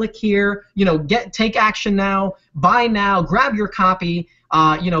say click here, you know, take action now, buy now, grab your copy,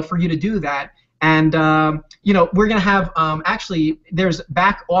 you know, for you to do that. And, you know, we're going to have, actually, there's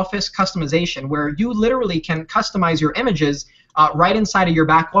back office customization where you literally can customize your images right inside of your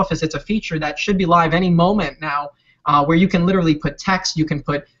back office. It's a feature that should be live any moment now, where you can literally put text, you can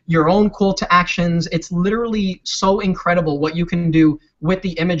put your own call to actions. It's literally so incredible what you can do with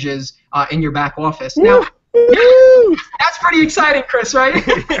the images in your back office. Now, that's pretty exciting, Chris, right?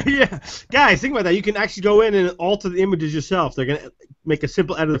 Yeah. Guys, think about that. You can actually go in and alter the images yourself. They're going to make a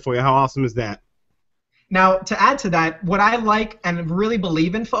simple edit for you. How awesome is that? Now, to add to that, what I like and really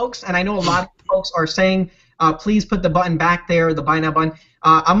believe in, folks, and I know a lot of folks are saying, please put the button back there, the buy now button.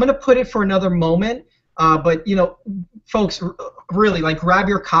 I'm going to put it for another moment, but, you know, folks, really, like, grab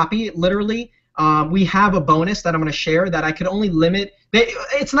your copy, literally. We have a bonus that I'm going to share that I could only limit.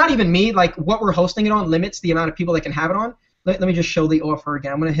 It's not even me. Like, what we're hosting it on limits the amount of people that can have it on. Let me just show the offer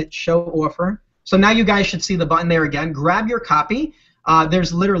again. I'm going to hit show offer. So now you guys should see the button there again. Grab your copy.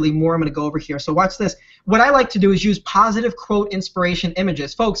 There's literally more. I'm going to go over here. So watch this. What I like to do is use positive quote inspiration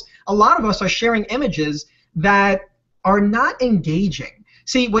images. Folks, a lot of us are sharing images that are not engaging.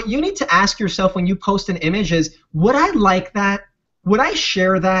 See, what you need to ask yourself when you post an image is, would I like that? Would I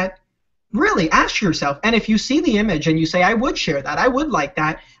share that? Really, ask yourself. And if you see the image and you say, I would share that, I would like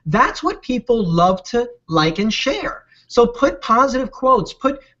that, that's what people love to like and share. So put positive quotes,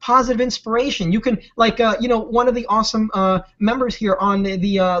 put positive inspiration. You can, like, you know, one of the awesome members here on the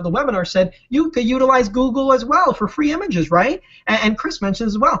webinar said you could utilize Google as well for free images, right? And Chris mentioned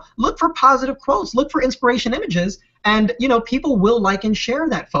as well. Look for positive quotes. Look for inspiration images. And, you know, people will like and share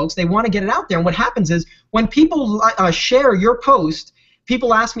that, folks. They want to get it out there. And what happens is when people share your post,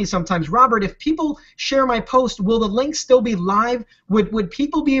 People ask me sometimes, Robert, if people share my post, will the link still be live? Would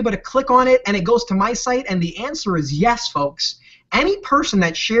people be able to click on it and it goes to my site? And the answer is yes, folks. Any person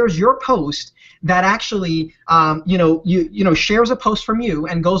that shares your post that actually shares a post from you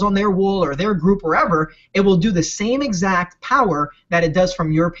and goes on their wall or their group, wherever, it will do the same exact power that it does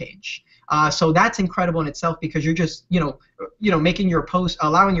from your page. So that's incredible in itself, because you're just making your post,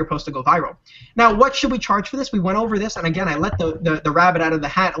 allowing your post to go viral. Now, what should we charge for this? We went over this, and again, I let the rabbit out of the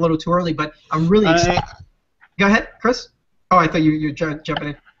hat a little too early, but I'm really excited. Go ahead, Chris. Oh, I thought you were jumping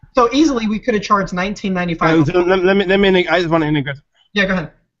in. So easily we could have charged $19.95. Let me. I just want to integrate. Yeah, go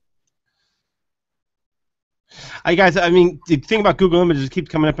ahead. Guys, I mean, the thing about Google Images keeps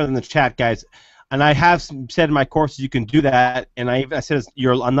coming up in the chat, guys. And I have said in my courses you can do that, and I said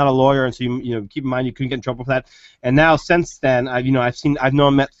I'm not a lawyer, and so keep in mind you couldn't get in trouble for that. And now since then, I've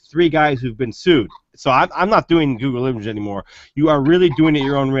met 3 guys who've been sued. So I'm not doing Google Images anymore. You are really doing it at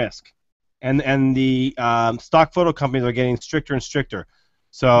your own risk, and the stock photo companies are getting stricter and stricter.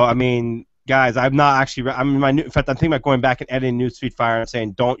 So I mean, guys, I'm not actually. In fact, I'm thinking about going back and editing Newsfeed Fire and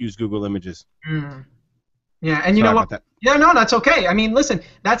saying don't use Google Images. Mm. Yeah, and you know what? Yeah, no, that's okay. I mean, listen,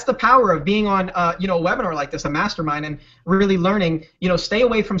 that's the power of being on, a webinar like this, a mastermind, and really learning. Stay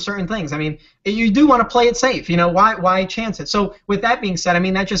away from certain things. I mean, you do want to play it safe. Why chance it? So with that being said, I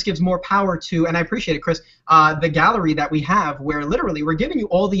mean, that just gives more power to, and I appreciate it, Chris, the gallery that we have, where literally we're giving you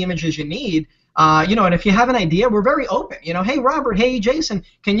all the images you need. And if you have an idea, we're very open. Hey, Robert, hey, Jason,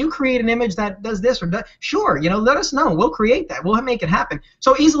 can you create an image that does this or that? Sure, let us know. We'll create that. We'll make it happen.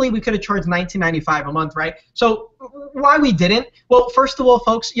 So easily we could have charged $19.95 a month, right? So why we didn't? Well, first of all,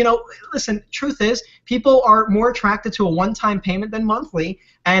 folks, listen, truth is people are more attracted to a one-time payment than monthly.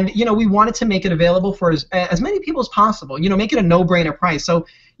 And, we wanted to make it available for as many people as possible, make it a no-brainer price. So,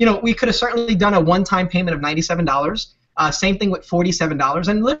 we could have certainly done a one-time payment of $97. Same thing with $47,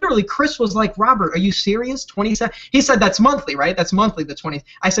 and literally Chris was like, Robert, are you serious? 27? He said that's monthly, right? That's monthly, the 20.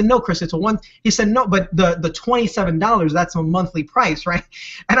 I said, no, Chris, it's a one. He said, no, but the $27, that's a monthly price, right?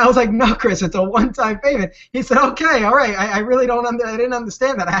 And I was like, no, Chris, it's a one-time payment. He said, okay, all right. I really I didn't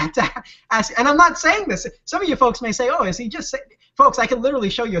understand that. I had to ask, and I'm not saying this. Some of you folks may say, oh, is he just saying? Folks, I can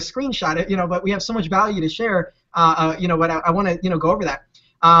literally show you a screenshot, but we have so much value to share, but I want to, go over that.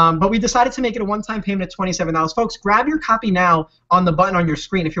 But we decided to make it a one-time payment of $27. Folks, grab your copy now on the button on your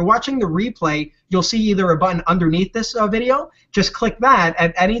screen. If you're watching the replay, you'll see either a button underneath this video. Just click that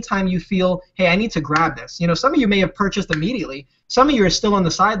at any time you feel, hey, I need to grab this. Some of you may have purchased immediately. Some of you are still on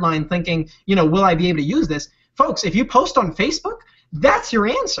the sideline thinking, will I be able to use this? Folks, if you post on Facebook, that's your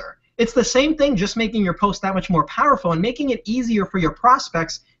answer. It's the same thing, just making your post that much more powerful and making it easier for your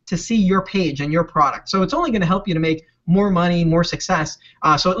prospects to see your page and your product. So it's only going to help you to make more money, more success.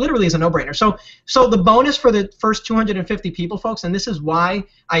 So it literally is a no-brainer. So the bonus for the first 250 people, folks, and this is why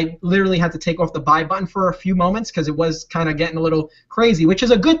I literally had to take off the buy button for a few moments, because it was kind of getting a little crazy, which is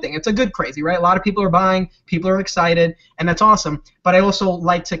a good thing. It's a good crazy, right? A lot of people are buying, people are excited, and that's awesome. But I also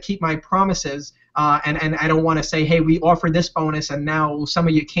like to keep my promises, and I don't want to say, hey, we offered this bonus, and now some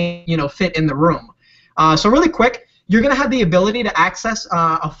of you can't, fit in the room. So really quick, you're going to have the ability to access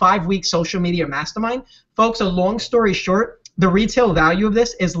a 5-week social media mastermind. Folks, a long story short, the retail value of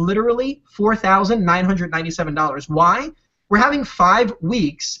this is literally $4,997. Why? We're having 5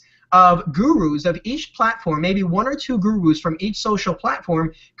 weeks of gurus of each platform, maybe 1 or 2 gurus from each social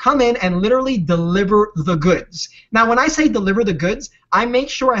platform, come in and literally deliver the goods. Now, when I say deliver the goods, I make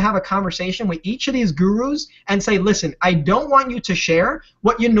sure I have a conversation with each of these gurus and say, listen, I don't want you to share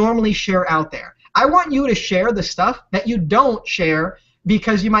what you normally share out there. I want you to share the stuff that you don't share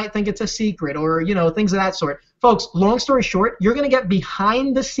because you might think it's a secret or, things of that sort. Folks, long story short, you're going to get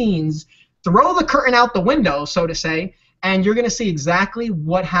behind the scenes, throw the curtain out the window, so to say, and you're going to see exactly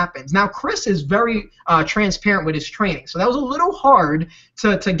what happens. Now, Chris is very transparent with his training, so that was a little hard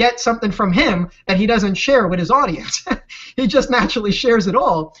to get something from him that he doesn't share with his audience. He just naturally shares it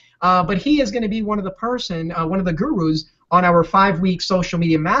all, but he is going to be one of the gurus on our 5-week social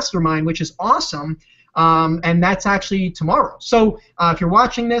media mastermind, which is awesome, and that's actually tomorrow. So if you're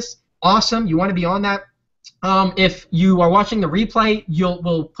watching this, awesome, you want to be on that. If you are watching the replay,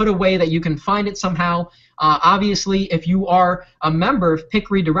 we'll put a way that you can find it somehow. Obviously, if you are a member of Pick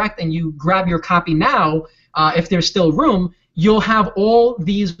ReDirect and you grab your copy now, if there's still room, you'll have all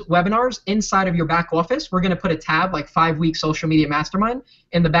these webinars inside of your back office. We're going to put a tab like 5-week social media mastermind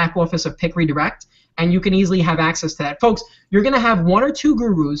in the back office of Pick ReDirect, and you can easily have access to that. Folks, you're going to have 1 or 2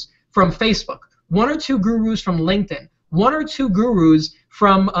 gurus from Facebook, 1 or 2 gurus from LinkedIn, 1 or 2 gurus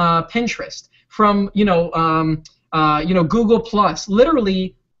from Pinterest, from Google Plus,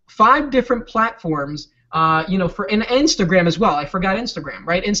 literally 5 different platforms in Instagram as well. I forgot Instagram,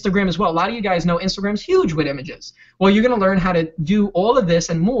 right? Instagram as well. A lot of you guys know Instagram's huge with images. Well, you're going to learn how to do all of this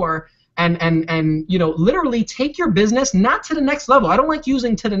and more, and literally take your business not to the next level. I don't like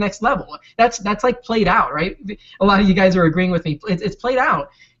using to the next level. That's like played out, right? A lot of you guys are agreeing with me. It's played out.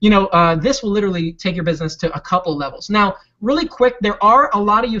 This will literally take your business to a couple levels. Now, really quick, there are a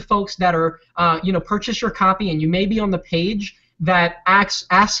lot of you folks that are, purchase your copy, and you may be on the page that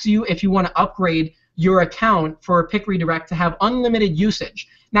asks you if you want to upgrade your account for Pick Redirect to have unlimited usage.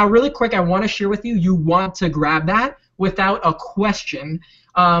 Now, really quick, I want to share with you, you want to grab that without a question,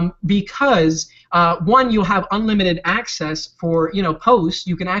 because one, you'll have unlimited access for posts.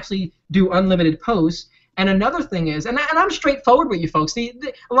 You can actually do unlimited posts. And another thing is, and I'm straightforward with you folks, a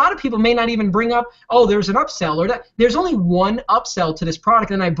lot of people may not even bring up, oh, there's an upsell, or that. There's only one upsell to this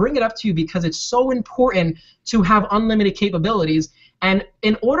product, and I bring it up to you because it's so important to have unlimited capabilities. And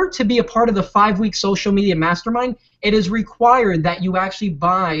in order to be a part of the 5-week social media mastermind, it is required that you actually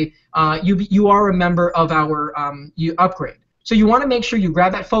buy, you are a member of our upgrade. So you want to make sure you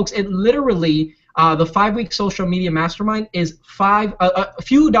grab that, folks. It literally, the 5-week social media mastermind is a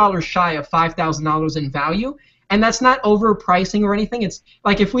few dollars shy of $5,000 in value, and that's not overpricing or anything. It's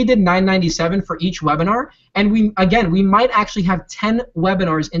like if we did $997 for each webinar, and we might actually have 10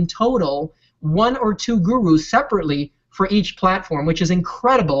 webinars in total, 1 or 2 gurus separately for each platform, which is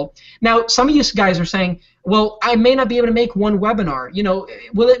incredible. Now, some of you guys are saying, well, I may not be able to make one webinar.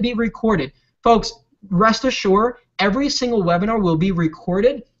 Will it be recorded? Folks, rest assured, every single webinar will be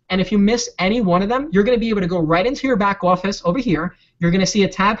recorded, and if you miss any one of them, you're going to be able to go right into your back office over here. You're going to see a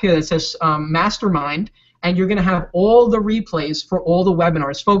tab here that says Mastermind, and you're going to have all the replays for all the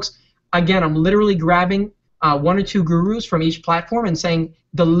webinars. Folks, again, I'm literally grabbing 1 or 2 gurus from each platform and saying,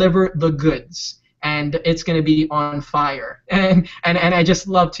 deliver the goods. And it's going to be on fire, and I just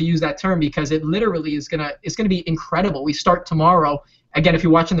love to use that term because it literally is gonna be incredible. We start tomorrow. Again, if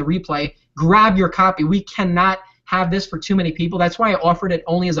you're watching the replay, grab your copy. We cannot have this for too many people. That's why I offered it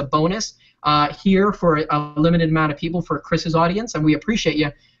only as a bonus here for a limited amount of people for Chris's audience, and we appreciate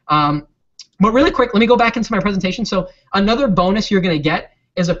you. But really quick, let me go back into my presentation. So another bonus you're going to get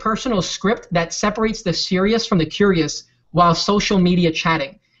is a personal script that separates the serious from the curious while social media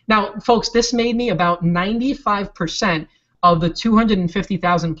chatting. Now, folks, this made me about 95% of the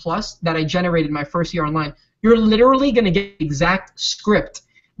 250,000 plus that I generated my first year online. You're literally going to get the exact script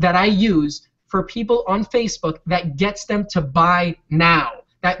that I use for people on Facebook that gets them to buy now.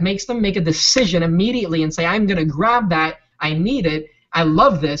 That makes them make a decision immediately and say, I'm going to grab that, I need it, I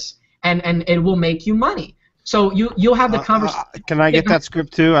love this, and it will make you money. So you'll have the conversation. Can I get that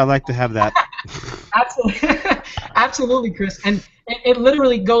script too? I'd like to have that. Absolutely, absolutely, Chris. And it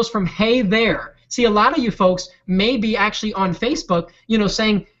literally goes from hey there. See, a lot of you folks may be actually on Facebook,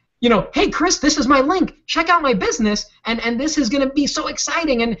 saying, hey Chris, this is my link. Check out my business, and this is going to be so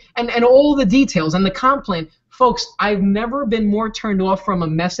exciting, and all the details and the comp plan. Folks, I've never been more turned off from a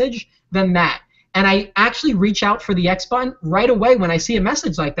message than that. And I actually reach out for the X button right away when I see a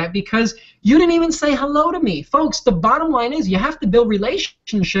message like that because you didn't even say hello to me. Folks, the bottom line is you have to build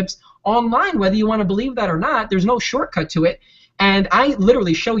relationships online, whether you want to believe that or not. There's no shortcut to it. And I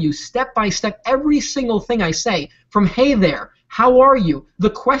literally show you step by step every single thing I say, from hey there, how are you, the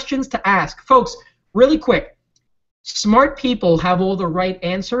questions to ask. Folks, really quick, smart people have all the right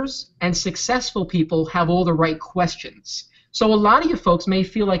answers and successful people have all the right questions. So a lot of you folks may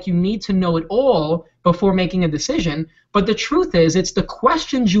feel like you need to know it all before making a decision, but the truth is it's the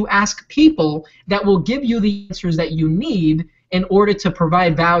questions you ask people that will give you the answers that you need in order to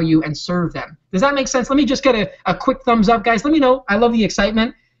provide value and serve them. Does that make sense? Let me just get a quick thumbs up, guys. Let me know. I love the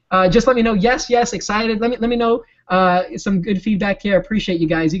excitement. Just let me know. Yes, yes, excited. Let me know some good feedback here. I appreciate you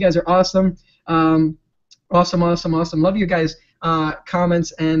guys. You guys are awesome. Awesome. Love your guys'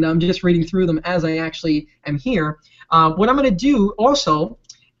 comments, and I'm just reading through them as I actually am here. What I'm going to do also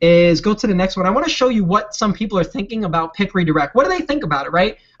is go to the next one. I want to show you what some people are thinking about Pick Redirect. What do they think about it,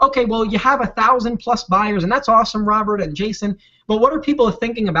 right? Okay, well, you have 1,000+ buyers, and that's awesome, Robert and Jason, but what are people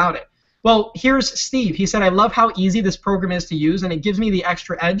thinking about it? Well, here's Steve. He said, I love how easy this program is to use, and it gives me the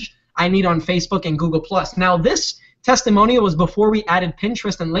extra edge I need on Facebook and Google+. Now, this testimonial was before we added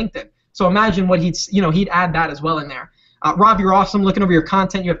Pinterest and LinkedIn, so imagine what he'd add that as well in there. Rob, you're awesome. Looking over your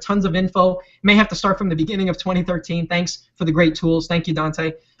content, you have tons of info. May have to start from the beginning of 2013. Thanks for the great tools. Thank you,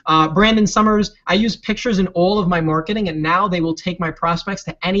 Dante. Brandon Summers, I use pictures in all of my marketing, and now they will take my prospects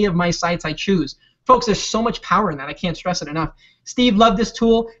to any of my sites I choose. Folks, there's so much power in that. I can't stress it enough. Steve, love this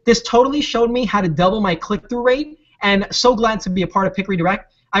tool. This totally showed me how to double my click-through rate, and so glad to be a part of Pick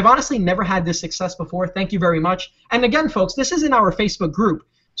Redirect. I've honestly never had this success before. Thank you very much. And again, folks, this is in our Facebook group.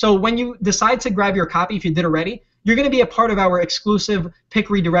 So when you decide to grab your copy, if you did already, you're going to be a part of our exclusive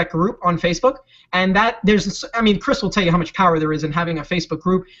Pick Redirect group on Facebook. And Chris will tell you how much power there is in having a Facebook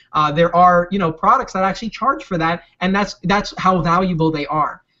group. There are, products that actually charge for that, and that's how valuable they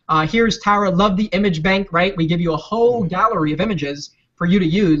are. Here's Tara, love the image bank, right? We give you a whole gallery of images for you to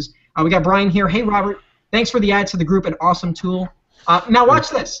use. We got Brian here. Hey, Robert, thanks for the add to the group, an awesome tool. Now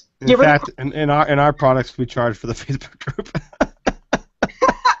watch this. In fact, in our products, we charge for the Facebook group.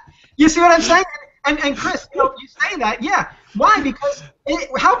 You see what I'm saying? And Chris, you say that, yeah. Why? Because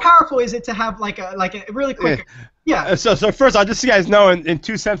how powerful is it to have like a really quick, yeah. So first, I'll just so you guys know, in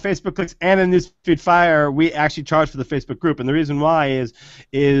 2 cent Facebook clicks and in Newsfeed Fire, we actually charge for the Facebook group, and the reason why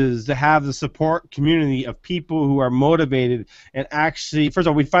is to have the support community of people who are motivated and actually, first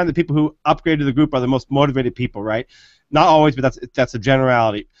of all, we find the people who upgrade to the group are the most motivated people, right? Not always, but that's a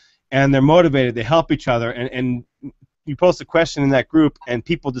generality, and they're motivated. They help each other, and you post a question in that group, and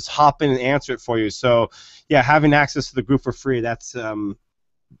people just hop in and answer it for you. So, yeah, having access to the group for free, that's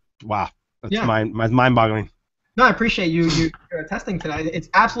wow, that's mind-boggling. No, I appreciate you attesting to that. It's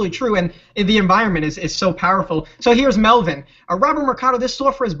absolutely true, and the environment is so powerful. So here's Melvin. Robert Mercado, this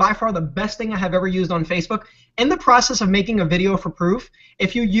software is by far the best thing I have ever used on Facebook. In the process of making a video for proof,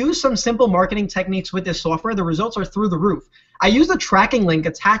 if you use some simple marketing techniques with this software, the results are through the roof. I used a tracking link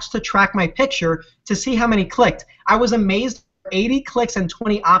attached to track my picture to see how many clicked. I was amazed at 80 clicks and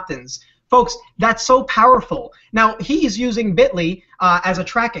 20 opt-ins. Folks, that's so powerful. Now, he's using Bitly as a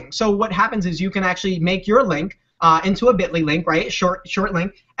tracking. So what happens is you can actually make your link into a Bitly link, right? Short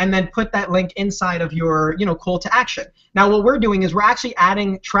link, and then put that link inside of your call to action. Now, what we're doing is we're actually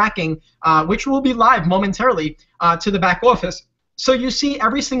adding tracking, which will be live momentarily, to the back office. So you see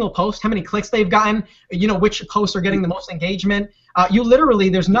every single post, how many clicks they've gotten, which posts are getting the most engagement. You literally,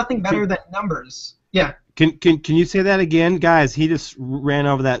 there's nothing better than numbers. Yeah. Can you say that again, guys? He just ran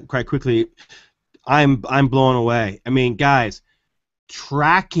over that quite quickly. I'm blown away. I mean, guys,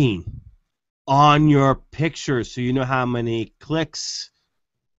 tracking on your picture so you know how many clicks.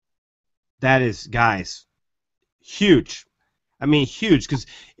 That is, guys, huge. I mean, huge, because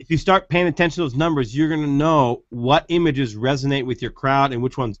if you start paying attention to those numbers, you're going to know what images resonate with your crowd and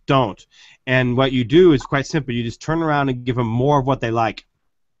which ones don't. And what you do is quite simple. You just turn around and give them more of what they like.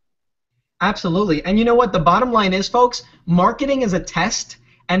 Absolutely. And you know what? The bottom line is, folks, marketing is a test,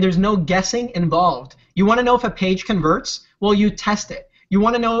 and there's no guessing involved. You want to know if a page converts? Well, you test it. You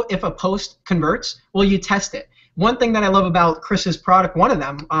want to know if a post converts? Well, you test it. One thing that I love about Chris's product, one of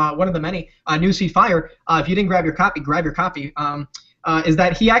the many, Newsfeed Fire, if you didn't grab your copy, grab your copy, is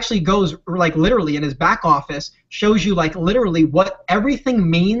that he actually goes, like, literally in his back office, shows you, like, literally what everything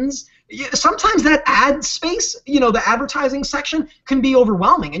means. Sometimes that ad space, the advertising section can be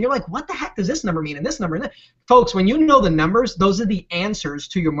overwhelming, and you're like, what the heck does this number mean, and this number, and that? Folks, when you know the numbers, those are the answers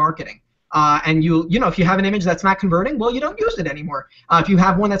to your marketing. And if you have an image that's not converting, well, you don't use it anymore. If you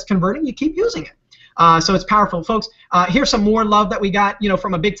have one that's converting, you keep using it. So it's powerful, folks. Here's some more love that we got,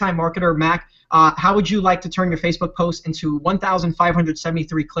 from a big-time marketer, Mac. How would you like to turn your Facebook post into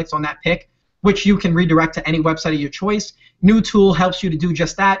 1,573 clicks on that pic, which you can redirect to any website of your choice? New tool helps you to do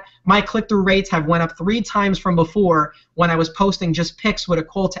just that. My click-through rates have went up 3 times from before when I was posting just pics with a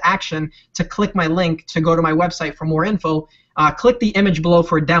call to action to click my link to go to my website for more info. Click the image below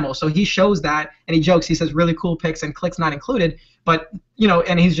for a demo. So he shows that, and he jokes. He says really cool pics and clicks not included. But,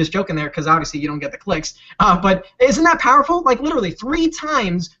 and he's just joking there because obviously you don't get the clicks. But isn't that powerful? Like literally 3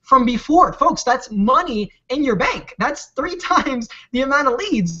 times from before. Folks, that's money in your bank. That's 3 times the amount of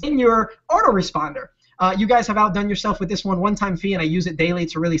leads in your autoresponder. You guys have outdone yourself with this one-time fee, and I use it daily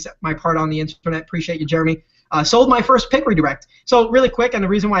to really set my part on the internet. Appreciate you, Jeremy. Sold my first pick redirect. So really quick, and the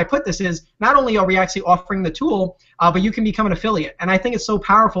reason why I put this is not only are we actually offering the tool, but you can become an affiliate. And I think it's so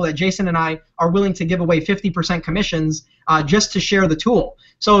powerful that Jason and I are willing to give away 50% commissions just to share the tool.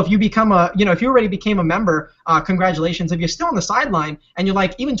 So if you become if you already became a member, congratulations. If you're still on the sideline and you're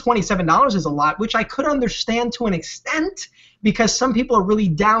like, even $27 is a lot, which I could understand to an extent because some people are really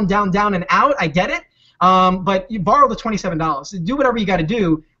down and out. I get it. But you borrow the $27. Do whatever you got to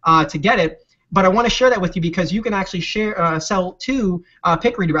do to get it. But I want to share that with you because you can actually sell 2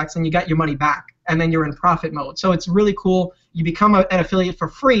 pick redirects and you got your money back, and then you're in profit mode. So it's really cool. You become an affiliate for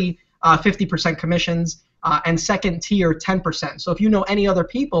free, 50% commissions, and second tier 10%. So if you know any other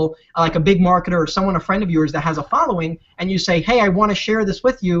people, like a big marketer or someone, a friend of yours that has a following, and you say, hey, I want to share this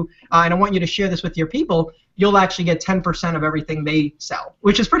with you, and I want you to share this with your people, you'll actually get 10% of everything they sell,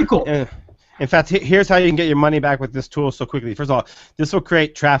 which is pretty cool. In fact, here's how you can get your money back with this tool so quickly. First of all, this will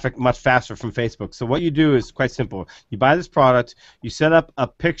create traffic much faster from Facebook. So what you do is quite simple. You buy this product, you set up a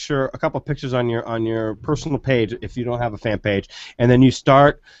couple of pictures on your personal page if you don't have a fan page, and then you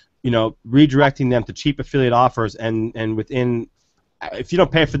start, redirecting them to cheap affiliate offers. And within, if you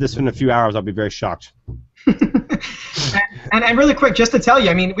don't pay for this in a few hours, I'll be very shocked. And really quick, just to tell you,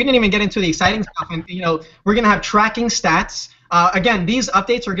 I mean, we didn't even get into the exciting stuff, and we're gonna have tracking stats. Again, these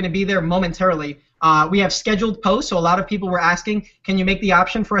updates are gonna be there momentarily. We have scheduled posts, so a lot of people were asking, can you make the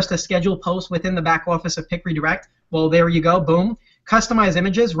option for us to schedule posts within the back office of Pick Redirect? Well, there you go, boom. Customize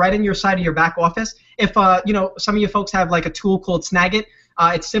images right in your side of your back office. If some of you folks have like a tool called Snagit,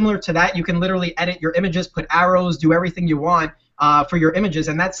 it's similar to that. You can literally edit your images, put arrows, do everything you want for your images,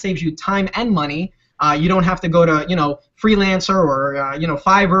 and that saves you time and money. You don't have to go to Freelancer or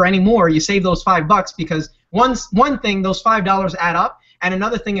Fiverr anymore. You save those $5 because one thing, those $5 add up, and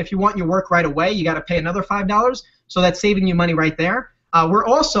another thing, if you want your work right away, you got to pay another $5. So that's saving you money right there. We're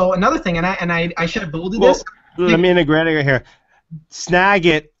also another thing, and I should have bolded this. Let me integrate it here.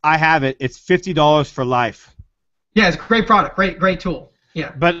 Snagit, I have it. It's $50 for life. Yeah, it's a great product, great tool.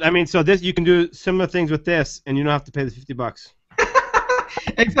 Yeah. But I mean, so this you can do similar things with this, and you don't have to pay the $50.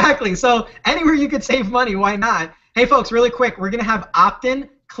 Exactly. So anywhere you could save money, why not? Hey, folks, really quick, we're going to have opt-in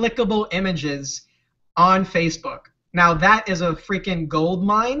clickable images on Facebook. Now, that is a freaking gold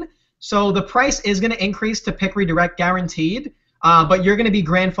mine. So the price is going to increase to Pick Redirect guaranteed, but you're going to be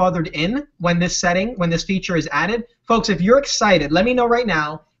grandfathered in when this feature is added. Folks, if you're excited, let me know right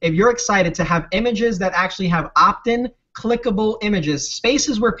now if you're excited to have images that actually have opt-in clickable images,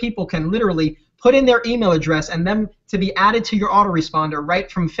 spaces where people can literally put in their email address and them to be added to your autoresponder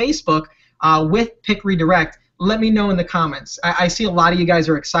right from Facebook with Pick Redirect. Let me know in the comments. I see a lot of you guys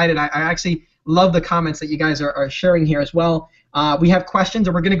are excited. I actually love the comments that you guys are sharing here as well. We have questions,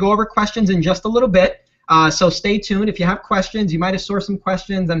 and we're going to go over questions in just a little bit. So stay tuned. If you have questions, you might have sourced some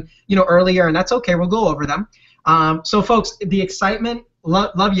questions earlier, and that's okay. We'll go over them. So folks, the excitement,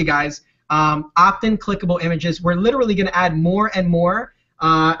 love you guys. Opt-in clickable images. We're literally going to add more and more.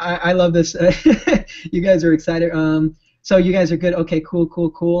 I love this. You guys are excited. So you guys are good. Okay,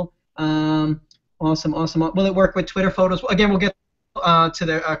 cool. Awesome. Will it work with Twitter photos? Again, we'll get to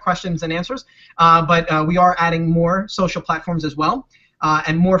the questions and answers. But we are adding more social platforms as well,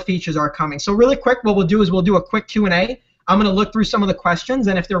 and more features are coming. So really quick, what we'll do is we'll do a quick Q&A. I'm going to look through some of the questions,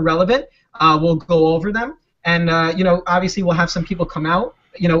 and if they're relevant, we'll go over them. And obviously we'll have some people come out.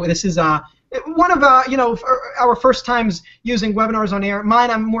 This is one of our first times using webinars on air. Mine,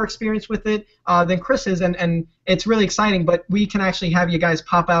 I'm more experienced with it than Chris's, and it's really exciting. But we can actually have you guys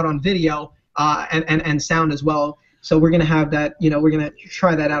pop out on video and sound as well. So we're gonna have that. We're gonna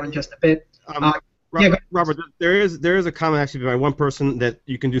try that out in just a bit. Robert, there is a comment actually by one person that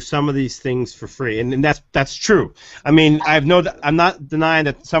you can do some of these things for free, and that's true. I mean, I'm not denying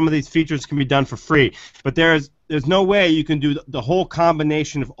that some of these features can be done for free, but there's no way you can do the whole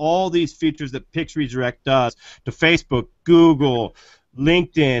combination of all these features that Pick Redirect does to Facebook, Google,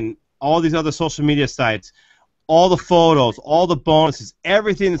 LinkedIn, all these other social media sites, all the photos, all the bonuses,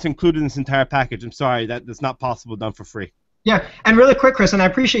 everything that's included in this entire package. I'm sorry, that's not possible done for free. Yeah, and really quick, Chris, and I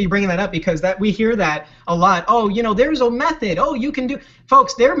appreciate you bringing that up because we hear that a lot. Oh, there's a method. Oh, you can do,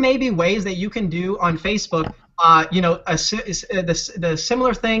 folks. There may be ways that you can do on Facebook. The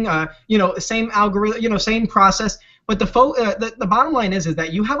similar thing. Same algorithm. Same process. But the bottom line is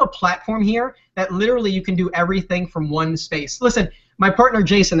that you have a platform here that literally you can do everything from one space. Listen, my partner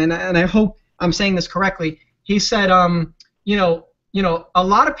Jason, and I hope I'm saying this correctly. He said, a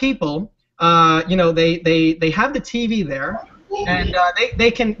lot of people. They have the TV there, and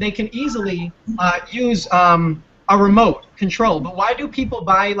they can easily use a remote control. But why do people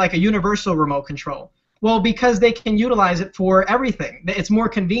buy like a universal remote control? Well, because they can utilize it for everything. It's more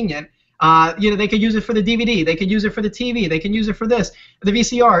convenient. They could use it for the DVD. They could use it for the TV. They can use it for this, the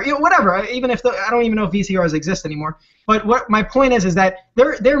VCR. Whatever. Even if I don't even know if VCRs exist anymore. But what my point is that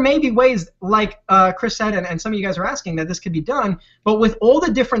there may be ways, like Chris said, and some of you guys are asking, that this could be done. But with all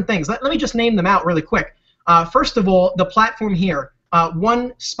the different things, let me just name them out really quick. First of all, the platform here,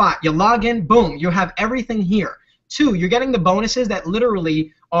 one spot. You log in, boom, you have everything here. Two, you're getting the bonuses that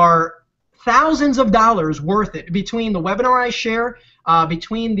literally are thousands of dollars worth it between the webinar I share,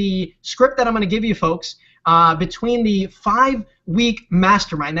 between the script that I'm going to give you folks, between the 5-week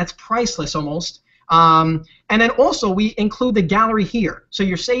mastermind. That's priceless almost. And then also we include the gallery here. So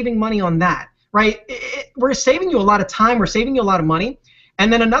you're saving money on that, right? We're saving you a lot of time. We're saving you a lot of money.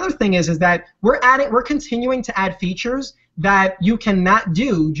 And then another thing is that we're continuing to add features that you cannot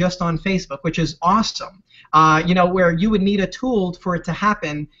do just on Facebook, which is awesome. Where you would need a tool for it to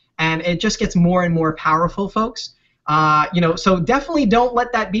happen. and it just gets more and more powerful, folks. So definitely don't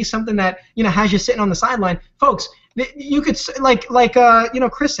let that be something that has you sitting on the sideline, folks. You could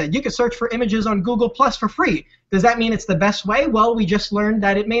Chris said, you could search for images on Google Plus for free. Does that mean it's the best way? Well, we just learned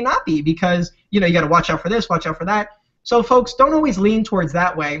that it may not be, because you got to watch out for this, watch out for that. So folks, don't always lean towards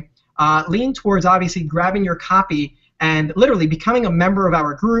that way. Lean towards obviously grabbing your copy and literally becoming a member of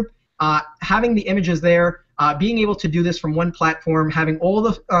our group, having the images there, being able to do this from one platform, having all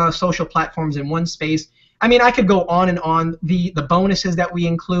the social platforms in one space. I mean, I could go on and on. The bonuses that we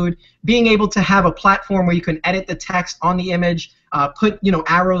include, being able to have a platform where you can edit the text on the image, put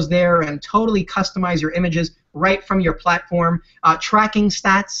arrows there, and totally customize your images right from your platform. Tracking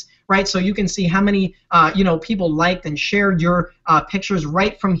stats, right? So you can see how many people liked and shared your pictures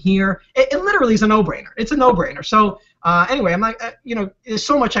right from here. It literally is a no-brainer. It's a no-brainer. So anyway, I'm like, there's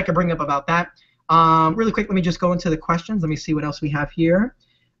so much I could bring up about that. Really quick, let me just go into the questions. Let me see what else we have here.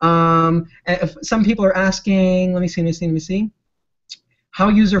 If some people are asking, let me see. How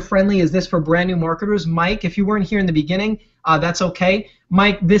user-friendly is this for brand new marketers? Mike, if you weren't here in the beginning, that's okay.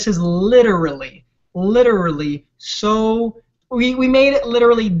 Mike, this is literally so, we made it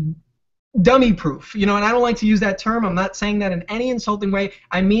literally dummy-proof, and I don't like to use that term. I'm not saying that in any insulting way.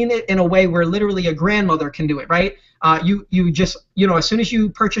 I mean it in a way where literally a grandmother can do it, right? You just, as soon as you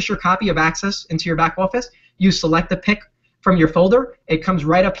purchase your copy of Access into your back office, you select a pic from your folder. It comes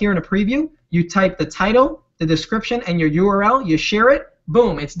right up here in a preview. You type the title, the description, and your URL. You share it.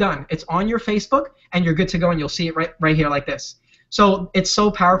 Boom, it's done. It's on your Facebook, and you're good to go, and you'll see it right here like this. So it's so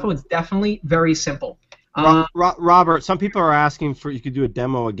powerful. It's definitely very simple. Robert, some people are asking for you could do a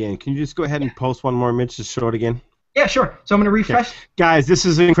demo again. Can you just go ahead and post one more image to show it again? Yeah, sure. So I'm going to refresh. Okay. Guys, this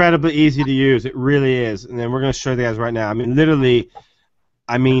is incredibly easy to use. It really is. And then we're going to show you guys right now. I mean, literally,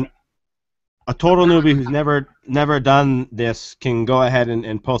 a total newbie who's never done this can go ahead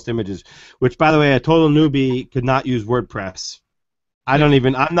and post images. Which, by the way, a total newbie could not use WordPress.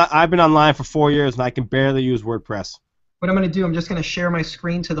 I've been online for 4 years and I can barely use WordPress. What I'm going to do, I'm just going to share my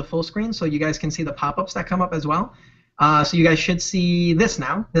screen to the full screen so you guys can see the pop-ups that come up as well. So you guys should see this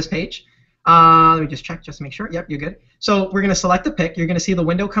now, this page. Let me just check just to make sure. Yep, you're good. So we're going to select a pic. You're going to see the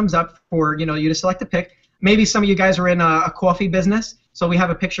window comes up for you to select a pic. Maybe some of you guys are in a coffee business. So we have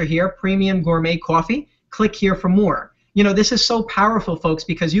a picture here, premium gourmet coffee. Click here for more. This is so powerful, folks,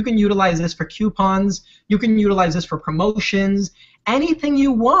 because you can utilize this for coupons. You can utilize this for promotions. Anything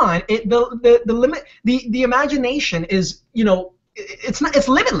you want. The imagination is, it's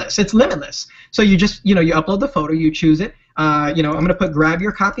limitless. It's limitless. So you just, you upload the photo, you choose it. I'm going to put grab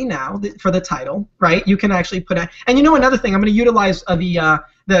your copy now for the title, right? You can actually put and another thing, I'm going to utilize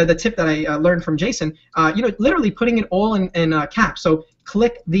the tip that I learned from Jason. Literally putting it all in caps. So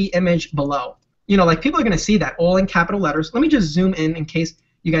click the image below. Like people are going to see that all in capital letters. Let me just zoom in case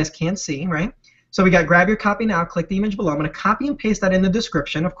you guys can't see, right? So we got grab your copy now, click the image below. I'm going to copy and paste that in the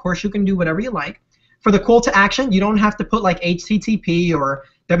description. Of course, you can do whatever you like. For the call to action, you don't have to put like HTTP or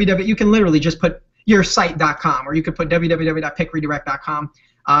www. You can literally just put your site.com, or you could put www.picredirect.com.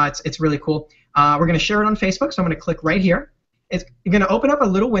 It's really cool. We're going to share it on Facebook, so I'm going to click right here. You're going to open up a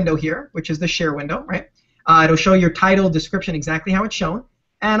little window here, which is the share window, right? It'll show your title, description, exactly how it's shown.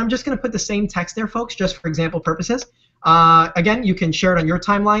 And I'm just going to put the same text there, folks, just for example purposes. Again, you can share it on your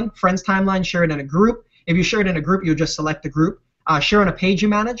timeline, friends' timeline, share it in a group. If you share it in a group, you'll just select the group. Share on a page you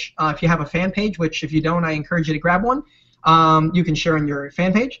manage. If you have a fan page, which if you don't, I encourage you to grab one. You can share on your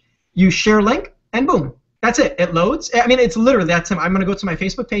fan page. You share link, and boom. That's it. It loads. I mean, it's literally that simple. I'm going to go to my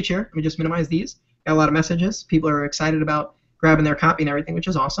Facebook page here. Let me just minimize these. Got a lot of messages. People are excited about grabbing their copy and everything, which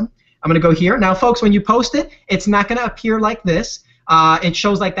is awesome. I'm going to go here. Now, folks, when you post it, it's not going to appear like this. It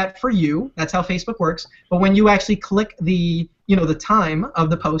shows like that for you. That's how Facebook works. But when you actually click the time of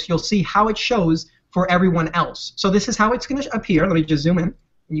the post, you'll see how it shows for everyone else. So this is how it's going to appear. Let me just zoom in,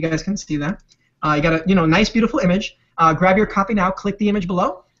 and you guys can see that. You got a nice, beautiful image. Grab your copy now. Click the image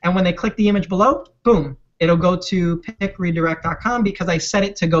below, and when they click the image below, boom, it'll go to pickredirect.com because I set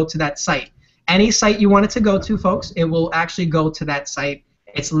it to go to that site. Any site you want it to go to, folks, it will actually go to that site.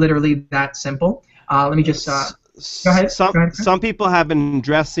 It's literally that simple. Let me just. Go ahead. Some people have been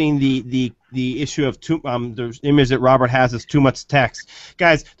addressing the issue of the image that Robert has is too much text.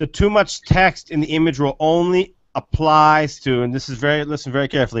 Guys, the too much text in the image will only applies to, and listen very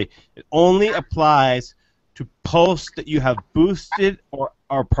carefully, it only applies to posts that you have boosted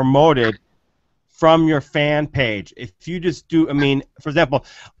or promoted from your fan page. If you just do, for example,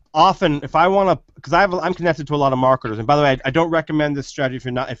 often if I want to, because I'm connected to a lot of marketers, and by the way, I don't recommend this strategy if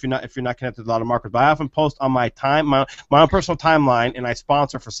you're not connected to a lot of marketers. But I often post on my own personal timeline, and I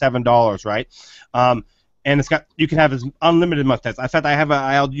sponsor for $7, right? and you can have as unlimited amount of text. In fact,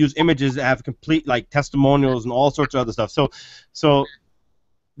 I'll use images that have complete like testimonials and all sorts of other stuff. So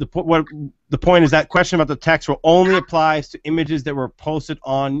the point is that question about the text only applies to images that were posted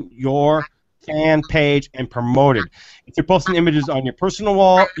on your fan page and promoted. If you're posting images on your personal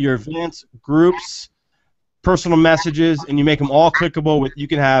wall, your events, groups, personal messages, and you make them all clickable, you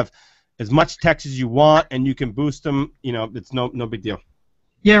can have as much text as you want, and you can boost them. It's no big deal.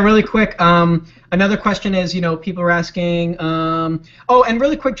 Yeah, really quick. Another question is, people are asking. Oh, and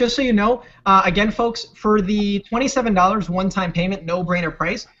really quick, just so you know, again, folks, for the $27 one-time payment, no-brainer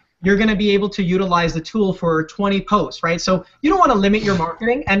price, you're going to be able to utilize the tool for 20 posts, right? So you don't want to limit your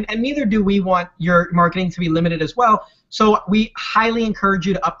marketing, and neither do we want your marketing to be limited as well. So we highly encourage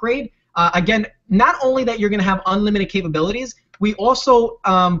you to upgrade. Again, not only that you're going to have unlimited capabilities, we also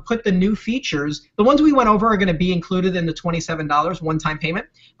put the new features. The ones we went over are going to be included in the $27 one-time payment.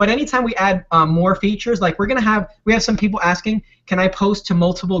 But anytime we add more features, like we have some people asking, can I post to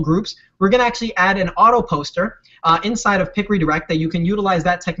multiple groups? We're going to actually add an auto poster inside of ReDirect that you can utilize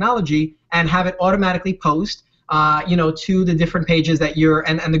that technology and have it automatically post, to the different pages that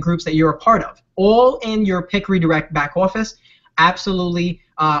and the groups that you're a part of, all in your ReDirect back office. Absolutely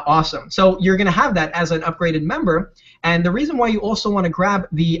awesome. So you're going to have that as an upgraded member. And the reason why you also want to grab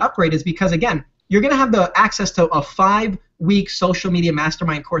the upgrade is because, again, you're going to have the access to a 5-week social media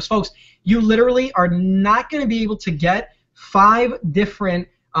mastermind course. Folks, you literally are not going to be able to get 5 different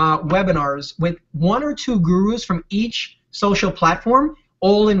webinars with 1 or 2 gurus from each social platform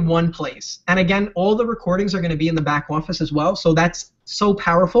all in one place. And again, all the recordings are going to be in the back office as well. So that's so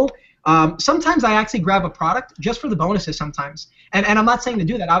powerful. Sometimes I actually grab a product just for the bonuses sometimes. And I'm not saying to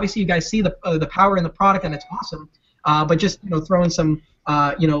do that. Obviously, you guys see the power in the product, and it's awesome. But just throwing some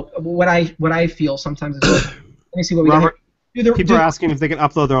what I feel sometimes is good. Let me see what we Robert, got. People are asking if they can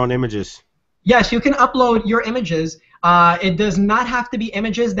upload their own images. Yes, you can upload your images. It does not have to be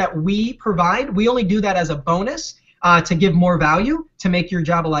images that we provide. We only do that as a bonus to give more value, to make your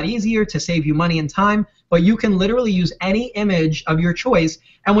job a lot easier, to save you money and time. But you can literally use any image of your choice.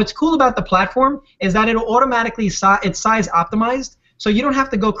 And what's cool about the platform is that it'll automatically it's size optimized. So you don't have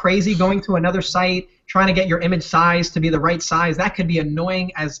to go crazy going to another site trying to get your image size to be the right size. That could be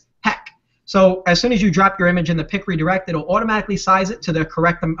annoying as heck. So as soon as you drop your image in the ReDirect, it'll automatically size it to the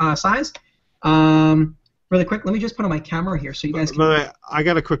correct size. Really quick, let me just put on my camera here so you guys can... By the way, I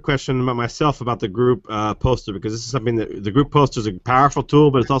got a quick question about myself about the group poster, because this is something that the group poster is a powerful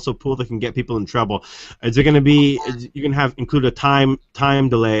tool, but it's also a tool that can get people in trouble. Is it going to be, you can include a time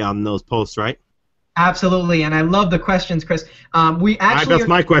delay on those posts, right? Absolutely, and I love the questions, Chris. That's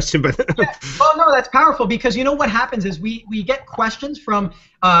my question, but... Yeah. Well, no, that's powerful, because you know what happens is we get questions from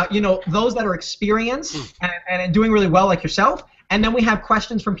those that are experienced and doing really well, like yourself, and then we have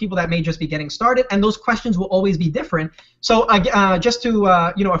questions from people that may just be getting started, and those questions will always be different. So just to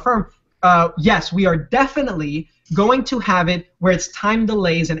affirm, yes, we are definitely going to have it where it's time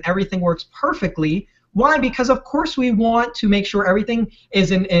delays and everything works perfectly. Why? Because of course we want to make sure everything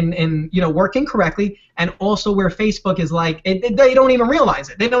is in working correctly, and also where Facebook is like they don't even realize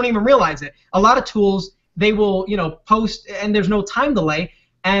it. They don't even realize it. A lot of tools, they will post and there's no time delay,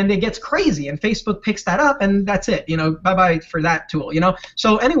 and it gets crazy, and Facebook picks that up, and that's it. Bye bye for that tool.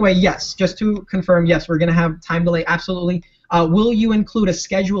 So anyway, yes, just to confirm, yes, we're gonna have time delay, absolutely. Will you include a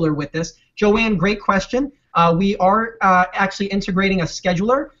scheduler with this? Joanne, great question. We are actually integrating a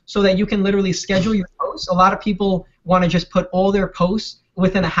scheduler so that you can literally schedule your posts. A lot of people want to just put all their posts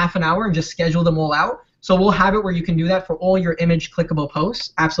within a half an hour and just schedule them all out. So we'll have it where you can do that for all your image clickable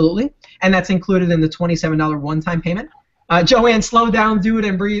posts, absolutely. And that's included in the $27 one-time payment. Joanne, slow down, dude,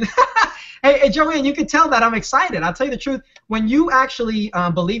 and breathe. Hey, Joanne, you can tell that I'm excited. I'll tell you the truth. When you actually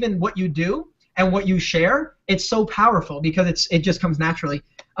believe in what you do and what you share, it's so powerful because it just comes naturally.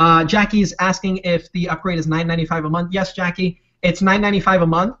 Jackie's asking if the upgrade is $9.95 a month. Yes, Jackie, it's $9.95 a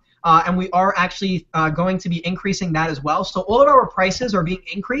month, and we are actually going to be increasing that as well. So all of our prices are being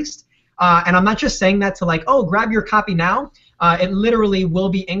increased, and I'm not just saying that to like, oh, grab your copy now. It literally will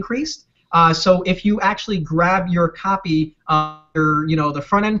be increased. So if you actually grab your copy, the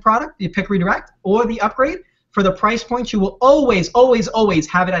front end product, the ReDirect, or the upgrade, for the price points, you will always, always, always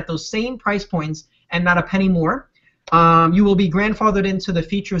have it at those same price points and not a penny more. You will be grandfathered into the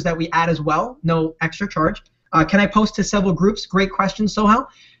features that we add as well, no extra charge. Can I post to several groups? Great question, Sohel.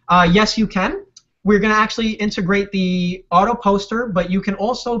 Yes, you can. We're going to actually integrate the auto poster, but you can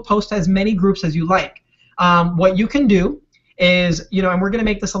also post as many groups as you like. What you can do is, and we're going to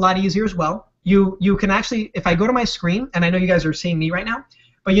make this a lot easier as well. You can actually, if I go to my screen, and I know you guys are seeing me right now,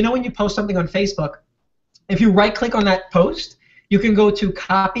 but when you post something on Facebook, if you right-click on that post, you can go to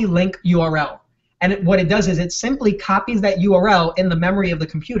copy link URL. and what it does is it simply copies that URL in the memory of the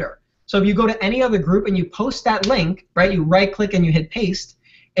computer. So if you go to any other group and you post that link, right, you right-click and you hit paste,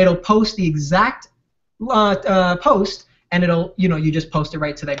 it'll post the exact post, and it'll, you just post it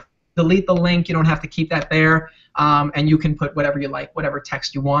right to that. Delete the link. You don't have to keep that there, and you can put whatever you like, whatever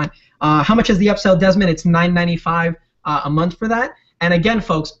text you want. How much is the upsell, Desmond? It's $9.95 a month for that. And again,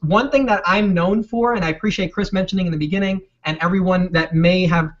 folks, one thing that I'm known for, and I appreciate Chris mentioning in the beginning, and everyone that may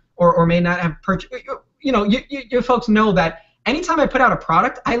have or may not have purchased, you folks know that anytime I put out a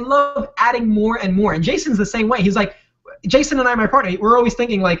product, I love adding more and more. And Jason's the same way. He's like, Jason and I, my partner, we're always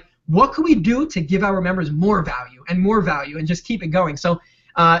thinking like, what can we do to give our members more value and just keep it going? So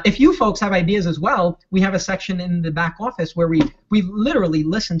if you folks have ideas as well, we have a section in the back office where we literally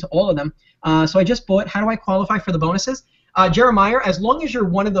listen to all of them. So I just bought, how do I qualify for the bonuses? Jeremiah, as long as you're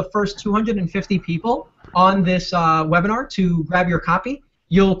one of the first 250 people on this webinar to grab your copy,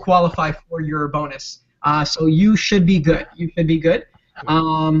 you'll qualify for your bonus. So you should be good. You should be good.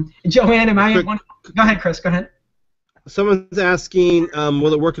 Joanne, go ahead, Chris. Go ahead. Someone's asking,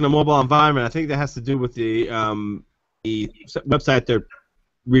 will it work in a mobile environment? I think that has to do with the website they're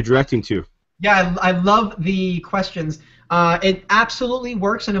redirecting to. Yeah, I love the questions. It absolutely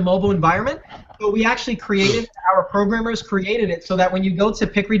works in a mobile environment. But we actually created, our programmers created it so that when you go to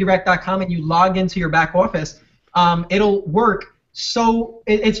pickredirect.com and you log into your back office, it'll work. So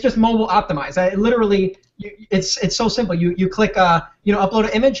it's just mobile optimized. It's so simple. You click, upload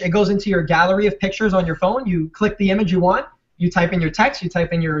an image. It goes into your gallery of pictures on your phone. You click the image you want. You type in your text. You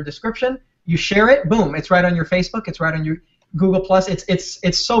type in your description. You share it. Boom! It's right on your Facebook. It's right on your Google Plus.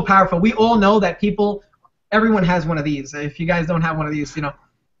 It's so powerful. We all know that everyone has one of these. If you guys don't have one of these,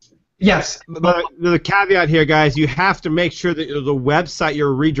 yes. But the caveat here, guys, you have to make sure that the website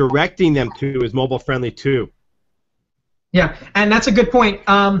you're redirecting them to is mobile friendly too. Yeah, and that's a good point.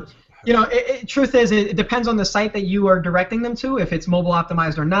 Truth is, it depends on the site that you are directing them to, if it's mobile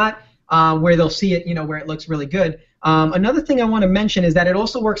optimized or not, where they'll see it, where it looks really good. Another thing I want to mention is that it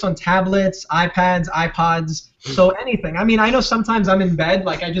also works on tablets, iPads, iPods, so anything. I mean, I know sometimes I'm in bed,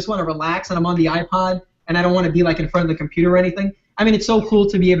 like I just want to relax, and I'm on the iPod, and I don't want to be like in front of the computer or anything. I mean, it's so cool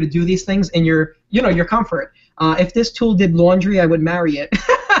to be able to do these things in your comfort. If this tool did laundry, I would marry it.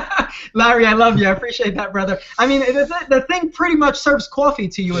 Larry, I love you. I appreciate that, brother. I mean, the thing pretty much serves coffee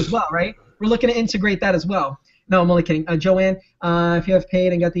to you as well, right? We're looking to integrate that as well. No, I'm only kidding. Joanne, if you have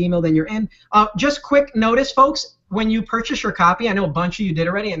paid and got the email, then you're in. Just quick notice, folks, when you purchase your copy, I know a bunch of you did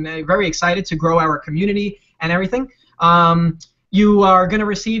already, and they're very excited to grow our community and everything. You are going to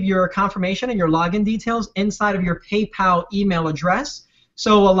receive your confirmation and your login details inside of your PayPal email address.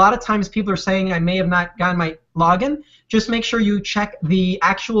 So a lot of times people are saying I may have not gotten my login. Just make sure you check the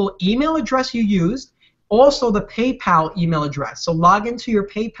actual email address you used, also the PayPal email address. So log into your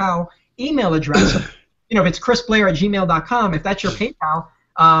PayPal email address. If it's chrisblair@gmail.com, if that's your PayPal,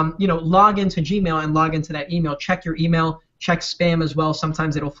 log into Gmail and log into that email. Check your email. Check spam as well.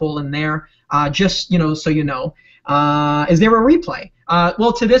 Sometimes it'll fall in there. Just so you know. Is there a replay?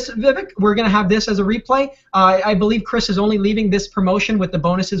 Well, to this, Vivek, we're going to have this as a replay. I believe Chris is only leaving this promotion with the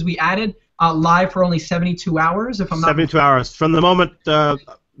bonuses we added live for only 72 hours, if I'm not 72 hours from the moment, the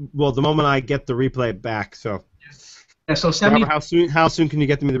moment I get the replay back. So. Yeah. So 70. Robert, how soon can you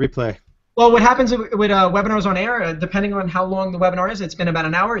get me the replay? Well, what happens with webinars on air, depending on how long the webinar is, it's been about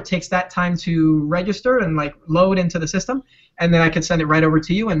an hour. It takes that time to register and load into the system, and then I can send it right over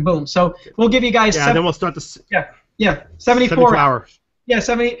to you, and boom. So we'll give you guys. Yeah, and then we'll start the. Yeah, 74 hours. Yeah,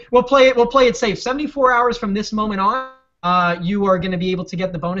 70. We'll play it safe. 74 hours from this moment on, you are going to be able to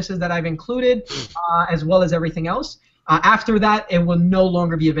get the bonuses that I've included, as well as everything else. After that, it will no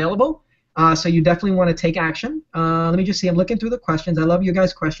longer be available. So you definitely want to take action. Let me just see. I'm looking through the questions. I love you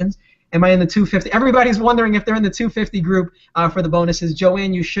guys' questions. Am I in the 250? Everybody's wondering if they're in the 250 group for the bonuses.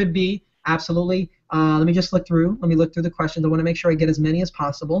 Joanne, you should be. Absolutely. Let me just look through. Let me look through the questions. I want to make sure I get as many as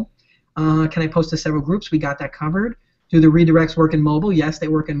possible. Can I post to several groups? We got that covered. Do the redirects work in mobile? Yes, they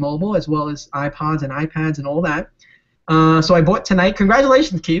work in mobile, as well as iPods and iPads and all that. So I bought tonight.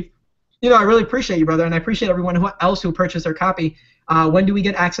 Congratulations, Keith. I really appreciate you, brother, and I appreciate everyone else who purchased their copy. When do we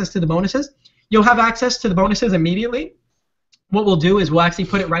get access to the bonuses? You'll have access to the bonuses immediately. What we'll do is we'll actually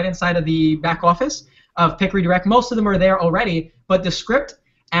put it right inside of the back office of Pick Redirect. Most of them are there already, but the script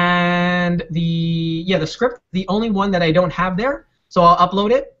and the script, the only one that I don't have there. So I'll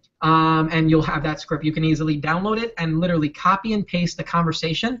upload it, and you'll have that script. You can easily download it and literally copy and paste the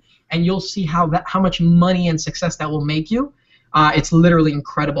conversation, and you'll see how much money and success that will make you. It's literally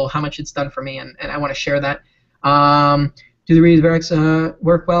incredible how much it's done for me, and I want to share that. Do the redirects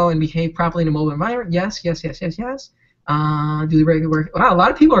work well and behave properly in a mobile environment? Yes. Do the regular work? Wow, a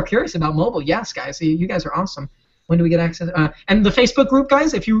lot of people are curious about mobile. Yes, guys, you guys are awesome. When do we get access? And the Facebook group,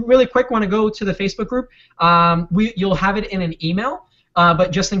 guys, if you really quick want to go to the Facebook group, you'll have it in an email.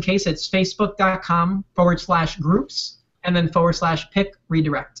 But just in case, it's facebook.com/groups and then /pick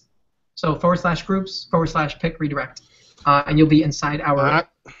redirect. So /groups /pick redirect. And you'll be inside our.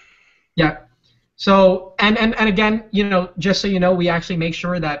 Yeah. So and again, just so you know, we actually make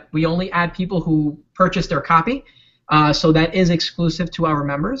sure that we only add people who purchase their copy. So that is exclusive to our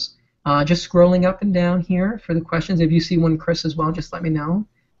members. Just scrolling up and down here for the questions. If you see one, Chris, as well, just let me know.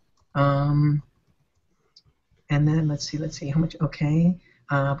 And then let's see how much. Okay.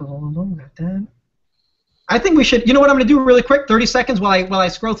 Got that. I think we should. You know what I'm going to do really quick? 30 seconds while I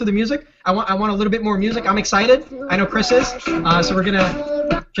scroll through the music. I want a little bit more music. I'm excited. I know Chris is. So we're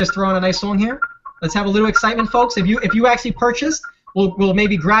gonna just throw on a nice song here. Let's have a little excitement, folks. If you actually purchased, we'll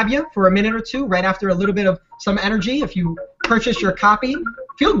maybe grab you for a minute or two right after a little bit of some energy. If you purchase your copy,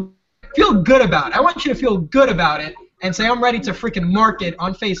 feel good about it. I want you to feel good about it and say, I'm ready to freaking market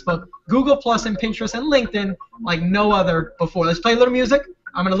on Facebook, Google Plus, and Pinterest, and LinkedIn like no other before. Let's play a little music.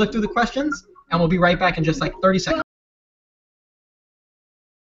 I'm going to look through the questions, and we'll be right back in just like 30 seconds.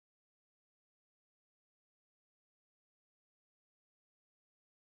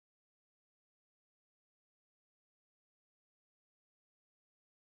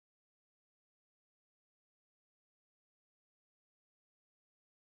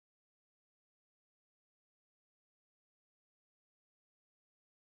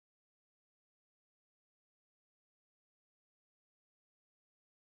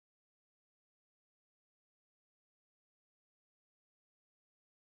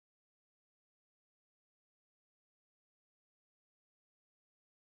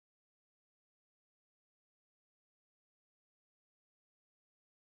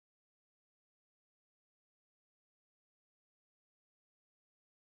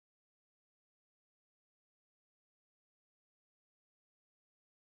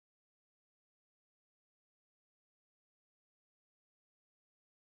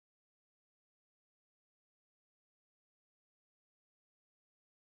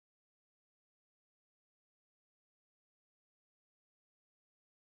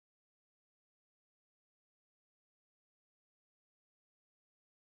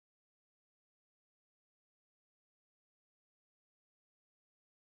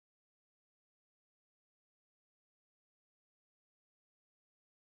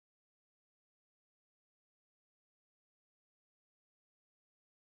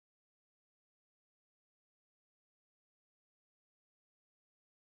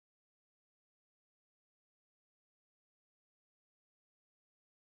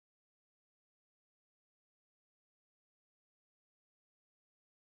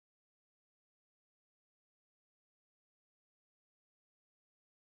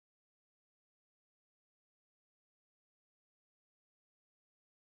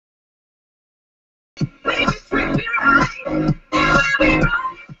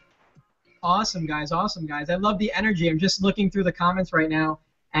 Awesome, guys. Awesome, guys. I love the energy. I'm just looking through the comments right now,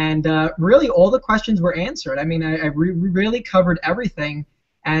 and really all the questions were answered. I mean, I really covered everything,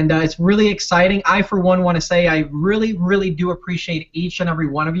 and it's really exciting. I, for one, want to say I really, really do appreciate each and every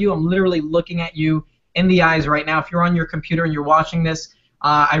one of you. I'm literally looking at you in the eyes right now. If you're on your computer and you're watching this,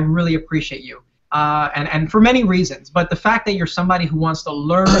 I really appreciate you, and for many reasons. But the fact that you're somebody who wants to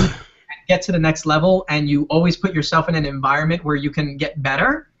learn and get to the next level, and you always put yourself in an environment where you can get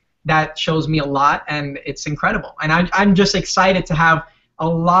better, that shows me a lot, and it's incredible. And I'm just excited to have a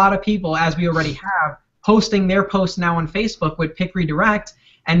lot of people, as we already have, posting their posts now on Facebook with Pick Redirect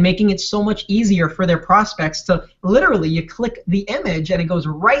and making it so much easier for their prospects to literally, you click the image and it goes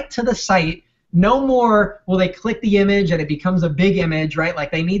right to the site. No more will they click the image and it becomes a big image, right?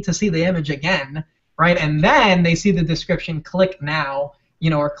 Like they need to see the image again, right? And then they see the description, click now,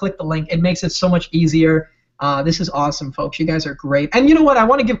 or click the link. It makes it so much easier. This is awesome, folks. You guys are great. And you know what? I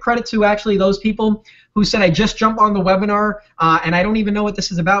want to give credit to actually those people who said, I just jumped on the webinar, and I don't even know what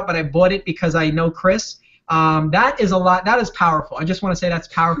this is about, but I bought it because I know Chris. That is a lot. That is powerful. I just want to say that's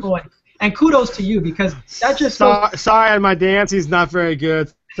powerful. And kudos to you, because that just sorry, my dance, he's not very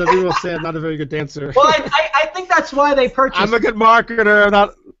good. So people say I'm not a very good dancer. Well, I think that's why they purchased. I'm a good marketer. I'm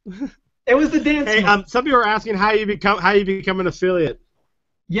not. It was the dance. Hey, some people are asking how you become an affiliate.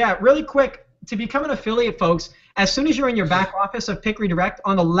 Yeah, really quick. To become an affiliate, folks, as soon as you're in your back office of Pick Redirect,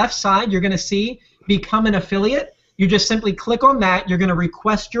 on the left side, you're going to see Become an Affiliate. You just simply click on that. You're going to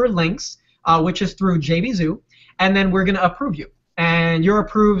request your links, which is through JVZoo, and then we're going to approve you. And you're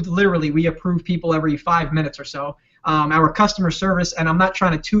approved, literally, we approve people every 5 minutes or so. our customer service, and I'm not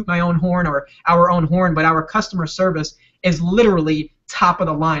trying to toot my own horn or our own horn, but our customer service is literally top of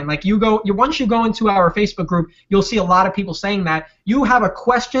the line. Like once you go into our Facebook group, you'll see a lot of people saying that you have a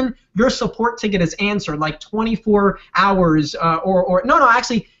question, your support ticket is answered like 24 hours, or no,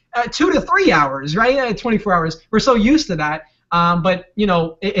 actually 2 to 3 hours, right? 24 hours. We're so used to that. But you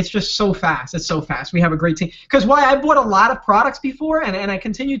know, it's just so fast. It's so fast. We have a great team. Because why? I bought a lot of products before, and I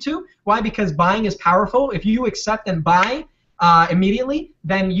continue to. Why? Because buying is powerful. If you accept and buy immediately,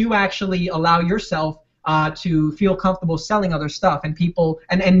 then you actually allow yourself to feel comfortable selling other stuff, and people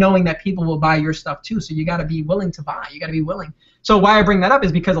and knowing that people will buy your stuff too. So you got to be willing to buy. You got to be willing. So why I bring that up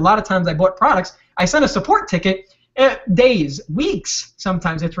is because a lot of times I bought products. I sent a support ticket. Days, weeks,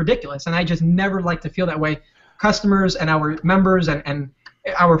 sometimes. It's ridiculous, and I just never like to feel that way. Customers and our members and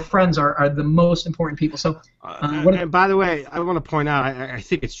our friends are the most important people. So, and by the way, I want to point out, I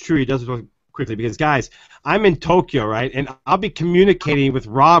think it's true. He does it really quickly because, guys, I'm in Tokyo, right, and I'll be communicating with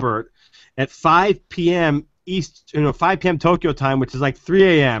Robert at 5 p.m. East, 5 p.m. Tokyo time, which is like 3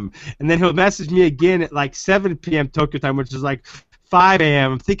 a.m., and then he'll message me again at like 7 p.m. Tokyo time, which is like 5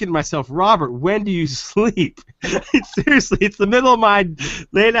 a.m. I'm thinking to myself, Robert, when do you sleep? Seriously, it's the middle of my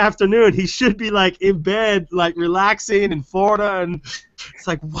late afternoon. He should be like in bed, like relaxing in Florida, and it's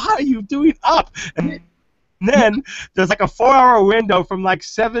like, what are you doing up? And then there's like a 4-hour window from like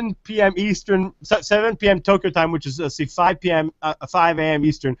 7 p.m. Eastern, 7 p.m. Tokyo time, which is 5 a.m.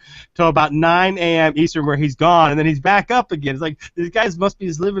 Eastern, till about 9 a.m. Eastern, where he's gone, and then he's back up again. It's like these guys must be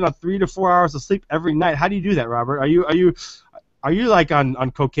just living on 3 to 4 hours of sleep every night. How do you do that, Robert? Are you like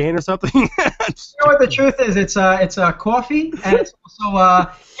on cocaine or something? You know what the truth is? It's coffee, and it's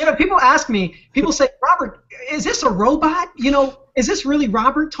also people ask me. People say, Robert, is this a robot? Is this really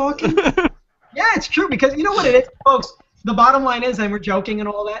Robert talking? Yeah, it's true, because you know what it is, folks. The bottom line is, and we're joking and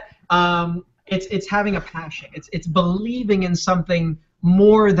all that. It's having a passion. It's believing in something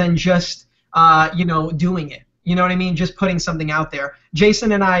more than just doing it. You know what I mean? Just putting something out there.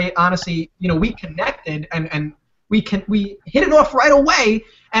 Jason and I, honestly, we connected and we hit it off right away,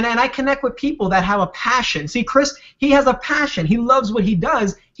 and I connect with people that have a passion. See, Chris, he has a passion. He loves what he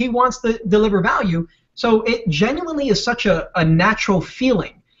does. He wants to deliver value. So it genuinely is such a natural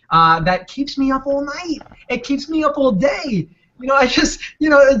feeling that keeps me up all night. It keeps me up all day.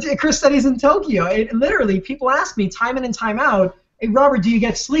 Chris said he's in Tokyo. Literally, people ask me time in and time out, hey, Robert, do you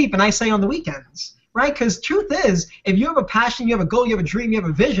get sleep? And I say on the weekends, right? Because truth is, if you have a passion, you have a goal, you have a dream, you have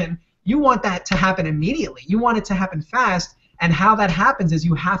a vision, you want that to happen immediately. You want it to happen fast, and how that happens is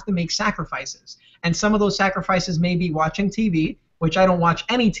you have to make sacrifices. And some of those sacrifices may be watching TV, which I don't watch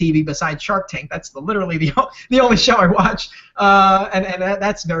any TV besides Shark Tank. That's literally the only show I watch, and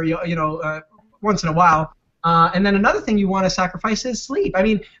that's very once in a while. And then another thing you want to sacrifice is sleep. I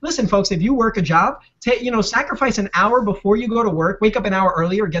mean, listen, folks, if you work a job, sacrifice an hour before you go to work, wake up an hour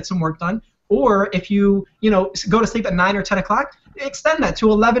earlier, get some work done. Or if you go to sleep at 9 or 10 o'clock, extend that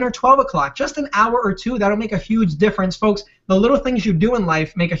to 11 or 12 o'clock. Just an hour or two. That'll make a huge difference, folks. The little things you do in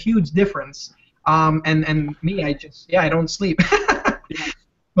life make a huge difference. And me, I don't sleep.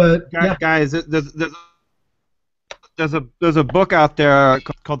 But yeah. Guys, there's a book out there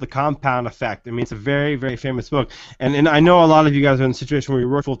called The Compound Effect. I mean, it's a very, very famous book. And I know a lot of you guys are in a situation where you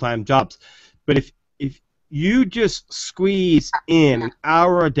work full-time jobs. But if you just squeeze in an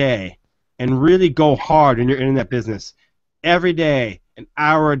hour a day and really go hard in your internet business every day, an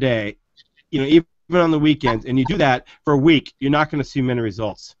hour a day, even on the weekends, and you do that for a week, you're not going to see many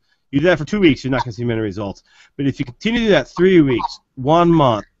results. You do that for 2 weeks, you're not going to see many results. But if you continue to do that 3 weeks, 1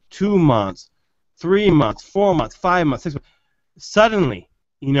 month, 2 months, 3 months, 4 months, 5 months, 6 months, suddenly,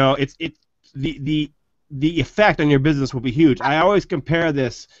 it's the effect on your business will be huge. I always compare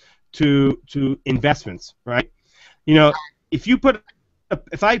this to investments, right?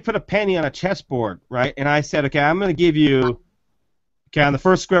 If I put a penny on a chessboard, right, and I said, okay, I'm going to give you, on the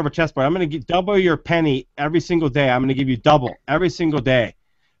first square of a chessboard, I'm going to double your penny every single day. I'm going to give you double every single day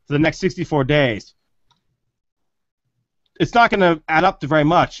for the next 64 days. It's not going to add up to very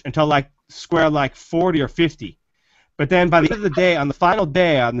much until square 40 or 50. But then by the end of the day, on the final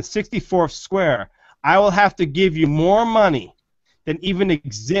day, on the 64th square, I will have to give you more money than even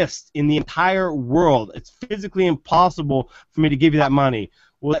exists in the entire world. It's physically impossible for me to give you that money.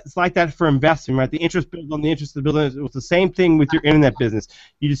 Well, it's like that for investing, right? The interest builds on the interest of building. It's the same thing with your internet business.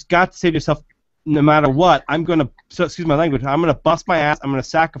 You just got to say to yourself, no matter what, excuse my language, I'm going to bust my ass, I'm going to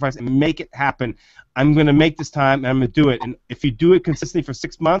sacrifice and make it happen. I'm going to make this time, and I'm going to do it. And if you do it consistently for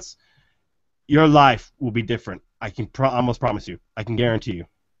 6 months, your life will be different. I can almost promise you. I can guarantee you.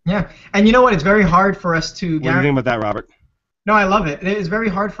 Yeah, and you know what? It's very hard for us to What do you think about that, Robert? No, I love it. It is very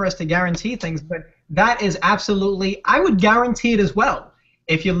hard for us to guarantee things, but that is absolutely, I would guarantee it as well.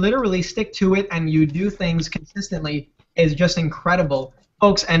 If you literally stick to it and you do things consistently, is just incredible.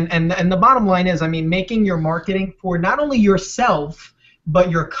 Folks, and the bottom line is, I mean, making your marketing for not only yourself,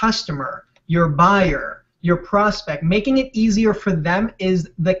 but your customer, your buyer, your prospect, making it easier for them is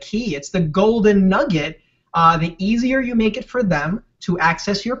the key. It's the golden nugget. The easier you make it for them to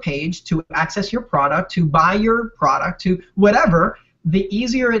access your page, to access your product, to buy your product, to whatever, the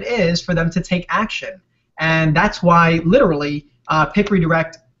easier it is for them to take action. And that's why, literally, Pick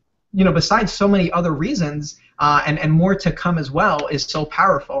Redirect, you know, besides so many other reasons, and more to come as well, is so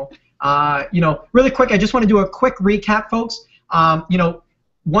powerful. You know, really quick, I just want to do a quick recap, folks. You know,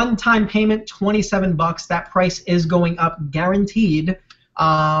 one-time payment, $27. That price is going up, guaranteed,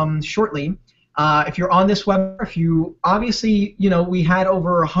 shortly. If you're on this webinar, if you obviously, you know, we had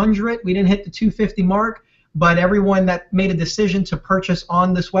over 100, we didn't hit the 250 mark, but everyone that made a decision to purchase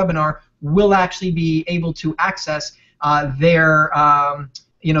on this webinar will actually be able to access their,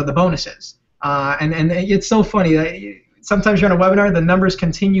 you know, the bonuses. And it's so funny. Sometimes you're on a webinar, the numbers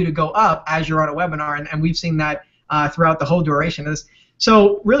continue to go up as you're on a webinar, and we've seen that throughout the whole duration of this.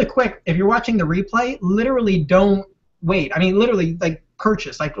 So really quick, if you're watching the replay, literally don't wait. I mean, literally, like,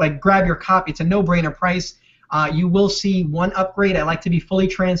 purchase, like grab your copy. It's a no-brainer price. You will see one upgrade. I like to be fully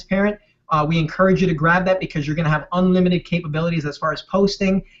transparent. We encourage you to grab that because you're going to have unlimited capabilities as far as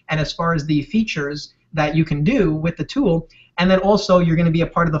posting and as far as the features that you can do with the tool. And then also you're going to be a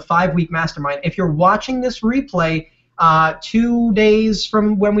part of the 5-week mastermind. If you're watching this replay 2 days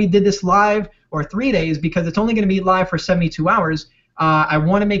from when we did this live, or 3 days, because it's only going to be live for 72 hours, I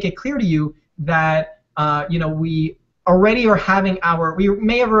want to make it clear to you that you know, we already are having we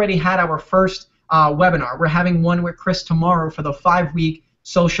may have already had our first webinar. We're having one with Chris tomorrow for the 5-week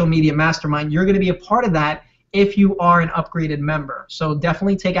social media mastermind. You're going to be a part of that if you are an upgraded member. So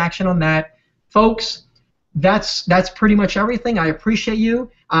definitely take action on that. Folks, that's pretty much everything. I appreciate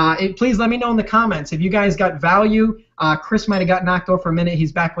you. Please let me know in the comments if you guys got value. Chris might have got knocked off for a minute.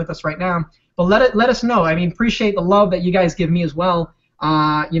 He's back with us right now. But let us know. I mean, appreciate the love that you guys give me as well.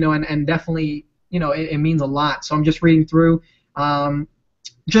 You know, and definitely, you know, it means a lot. So I'm just reading through.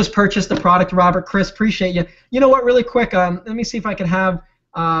 Just purchased the product, Robert. Chris, appreciate you. You know what? Really quick, let me see if I could have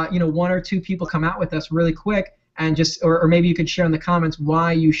you know, 1 or 2 people come out with us really quick, and just, or maybe you could share in the comments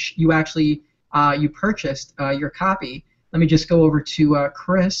why you actually you purchased your copy. Let me just go over to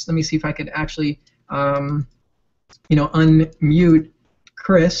Chris. Let me see if I could actually you know, unmute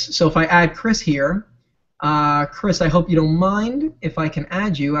Chris. So if I add Chris here, Chris, I hope you don't mind if I can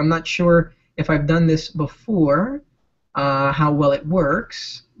add you. I'm not sure if I've done this before, how well it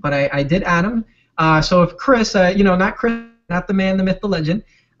works, but I did add him. So if Chris, you know, not Chris, not the man, the myth, the legend,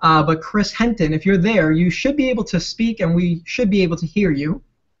 but Chris Henton, if you're there, you should be able to speak, and we should be able to hear you.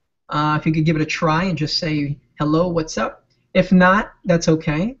 If you could give it a try and just say hello, what's up. If not, that's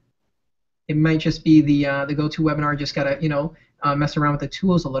okay. It might just be the GoToWebinar. Just gotta, you know, mess around with the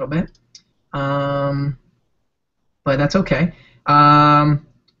tools a little bit. But that's okay.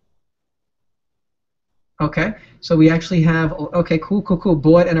 Okay, so we actually have, okay, cool.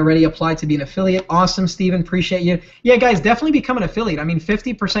 Bought and already applied to be an affiliate. Awesome, Steven, appreciate you. Yeah, guys, definitely become an affiliate. I mean,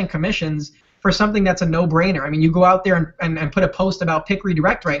 50% commissions for something that's a no-brainer. I mean, you go out there and put a post about Pick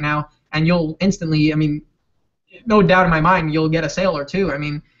Redirect right now, and you'll instantly, I mean, no doubt in my mind, you'll get a sale or two. I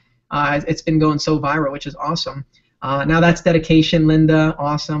mean, it's been going so viral, which is awesome. Now that's dedication, Linda.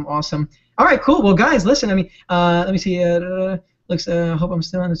 Awesome. All right, cool. Well, guys, listen, I mean, let me see. Looks, hope I'm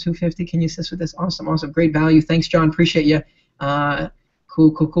still on the 250. Can you assist with this? Awesome. Great value. Thanks, John. Appreciate you.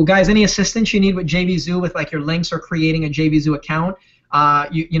 Cool. Guys, any assistance you need with JVZoo with like your links or creating a JVZoo account,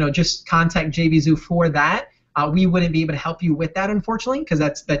 you know, just contact JVZoo for that. We wouldn't be able to help you with that, unfortunately, because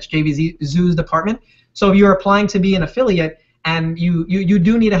that's JVZoo's department. So if you're applying to be an affiliate, and you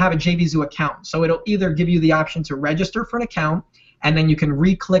do need to have a JVZoo account. So it'll either give you the option to register for an account, and then you can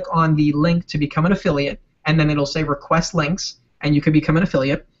re-click on the link to become an affiliate, and then it'll say request links, and you can become an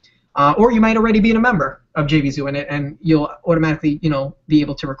affiliate. Or you might already be a member of JVZoo, and you'll automatically, you know, be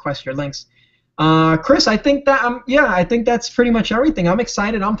able to request your links. Chris, I think that yeah, I think that's pretty much everything. I'm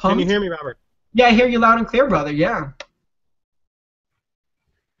excited. I'm pumped. Can you hear me, Robert? Yeah, I hear you loud and clear, brother. Yeah.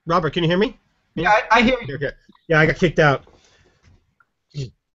 Robert, can you hear me? Yeah, I hear you. Okay. Yeah, I got kicked out.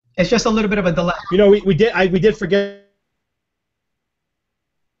 It's just a little bit of a delay. You know, we did forget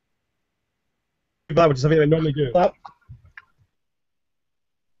about, which is something I normally do.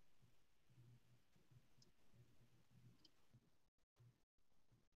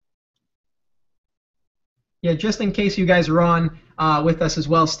 Yeah, just in case you guys are on with us as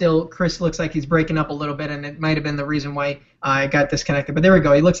well, still, Chris looks like he's breaking up a little bit, and it might have been the reason why I got disconnected. But there we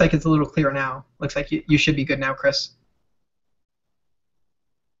go. He looks like it's a little clearer now. Looks like you should be good now, Chris.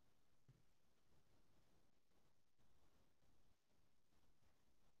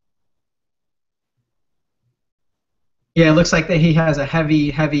 Yeah, it looks like that he has a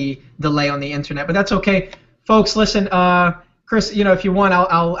heavy delay on the internet, but that's okay, folks. Listen, Chris, if you want,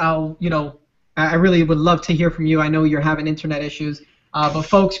 I really would love to hear from you. I know you're having internet issues, but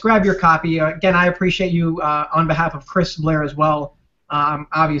folks, grab your copy. Again, I appreciate you on behalf of Chris Blair as well.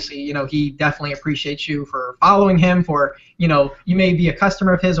 Obviously, he definitely appreciates you for following him. For you may be a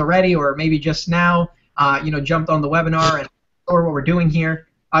customer of his already, or maybe just now, jumped on the webinar and or what we're doing here.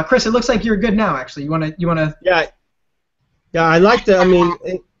 Chris, it looks like you're good now. Actually, you wanna? Yeah. Yeah, I like to. I mean,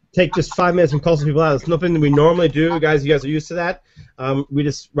 take just 5 minutes and call some people out. It's nothing that we normally do, guys. You guys are used to that.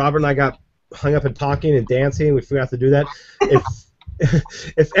 Robert and I got hung up in talking and dancing. We forgot to do that.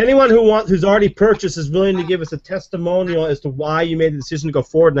 If anyone who's already purchased is willing to give us a testimonial as to why you made the decision to go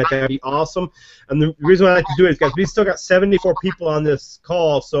forward, and that'd be awesome. And the reason why I like to do it is, guys, we still got 74 people on this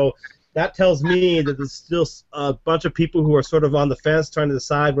call, so that tells me that there's still a bunch of people who are sort of on the fence trying to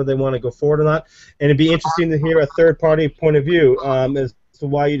decide whether they want to go forward or not. And it'd be interesting to hear a third-party point of view as to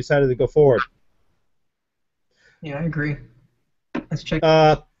why you decided to go forward. Yeah, I agree. Let's check.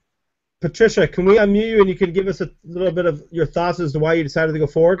 Patricia, can we unmute you and you can give us a little bit of your thoughts as to why you decided to go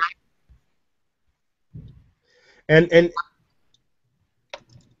forward? And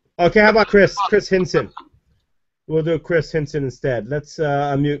okay, how about Chris Hinson? We'll do Chris Hinson instead. Let's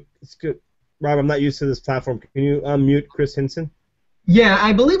unmute. It's good. Rob, I'm not used to this platform. Can you unmute Chris Hinson? Yeah,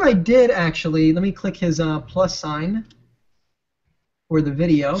 I believe I did actually. Let me click his plus sign for the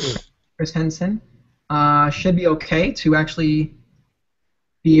video. Chris Henson should be okay to actually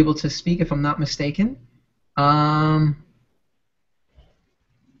be able to speak, if I'm not mistaken. Yeah,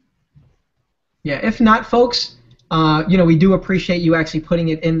 if not, folks, we do appreciate you actually putting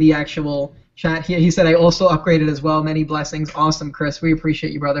it in the actual chat here. He said, I also upgraded as well. Many blessings. Awesome, Chris. We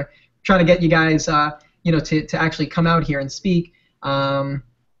appreciate you, brother. Trying to get you guys, to actually come out here and speak. Let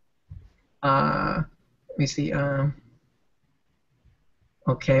me see.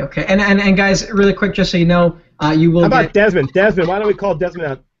 Okay. And guys, really quick, just so you know, you will. How about Desmond? Desmond, why don't we call Desmond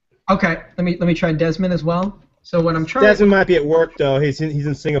out? Okay, let me try Desmond as well. So what I'm trying. Desmond might be at work though. He's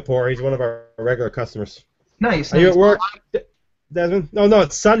in Singapore. He's one of our regular customers. Nice. Are you at work, Desmond? No,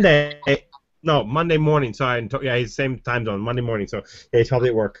 it's Sunday. No, Monday morning. Sorry, yeah, he's same time zone, Monday morning. So yeah, he's probably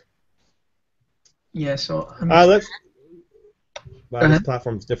at work. Yeah. So. Let's. Wow, this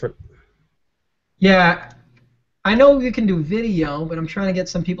platform's different. Yeah. I know you can do video, but I'm trying to get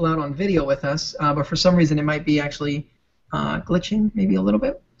some people out on video with us. But for some reason, it might be actually glitching, maybe a little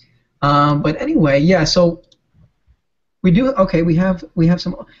bit. But anyway, yeah. So we do. Okay, we have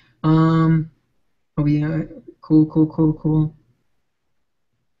some. Cool.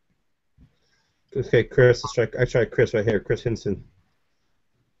 Okay, Chris. I tried Chris right here. Chris Hinson.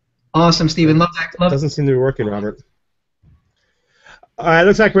 Awesome, Stephen. Love that. Doesn't seem to be working, Robert. All right,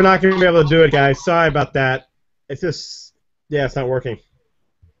 looks like we're not going to be able to do it, guys. Sorry about that. It's just, yeah, it's not working.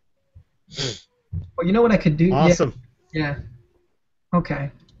 Well, you know what I could do? Awesome. Yeah.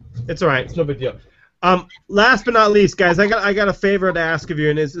 Okay. It's all right. It's no big deal. Last but not least, guys, I got a favor to ask of you,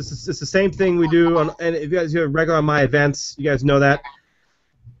 and it's the same thing we do. And if you guys are regular on my events, you guys know that.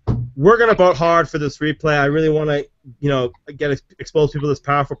 We're gonna vote hard for this replay. I really want to, expose people to this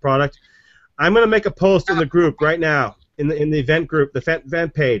powerful product. I'm gonna make a post in the group right now, in the event group, the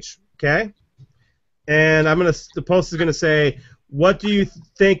event page. Okay. And the post is gonna say, what do you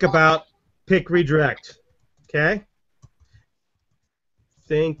think about pick redirect? Okay.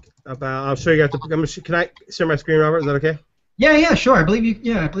 I'll show you guys. Can I share my screen, Robert? Is that okay? Yeah, sure. I believe you.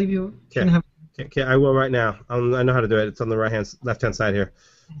 Yeah, I believe you. Okay. Okay, I will right now. I know how to do it. It's on the left-hand side here.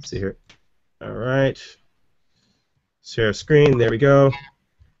 Let's see here. All right. Share screen. There we go.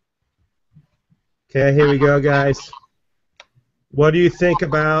 Okay, here we go, guys. What do you think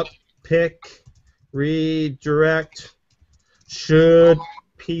about pick redirect? Should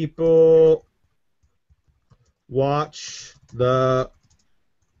people watch the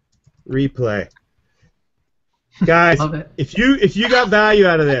replay? Guys, if you got value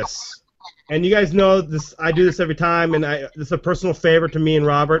out of this, and you guys know this, I do this every time, and this is a personal favor to me and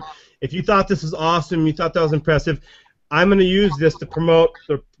Robert. If you thought this was awesome, you thought that was impressive, I'm going to use this to promote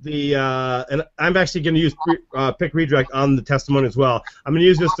and I'm actually going to use pick redirect on the testimony as well. I'm going to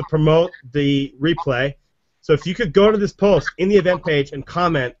use this to promote the replay. So if you could go to this post in the event page and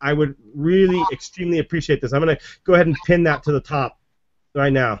comment, I would really extremely appreciate this. I'm going to go ahead and pin that to the top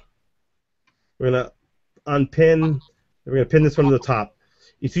right now. unpin. We're going to pin this one to the top.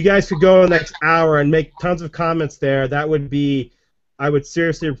 If you guys could go in the next hour and make tons of comments there, that would be, I would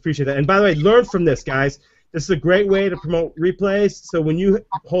seriously appreciate that. And by the way, learn from this, guys. This is a great way to promote replays. So when you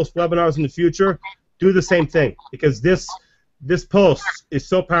host webinars in the future, do the same thing, because this post is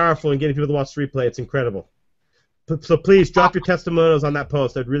so powerful in getting people to watch the replay. It's incredible. So please drop your testimonials on that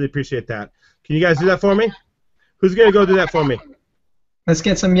post. I'd really appreciate that. Can you guys do that for me? Who's going to go do that for me? Let's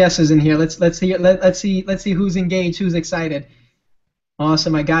get some yeses in here. Let's see who's engaged, who's excited.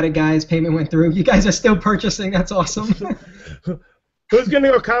 Awesome, I got it, guys. Payment went through. You guys are still purchasing. That's awesome. Who's going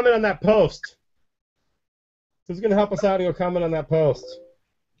to go comment on that post? Who's going to help us out and go comment on that post?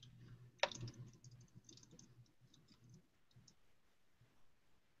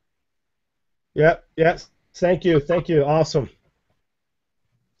 Yep. Yes. Thank you. Thank you. Awesome.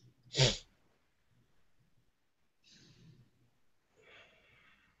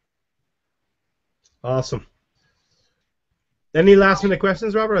 Awesome. Any last minute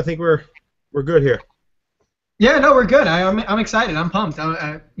questions, Robert? I think we're good here. Yeah, no, we're good. I'm excited. I'm pumped.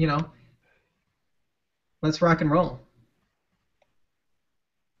 You know, let's rock and roll.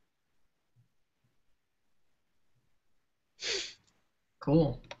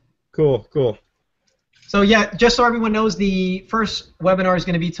 Cool. Cool. Cool. So yeah, just so everyone knows, the first webinar is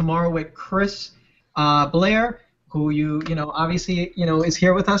going to be tomorrow with Chris Blair, who you know obviously is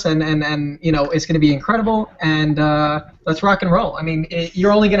here with us, and it's going to be incredible. And let's rock and roll. I mean,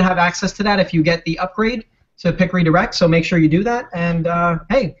 you're only going to have access to that if you get the upgrade to pick ReDirect. So make sure you do that. And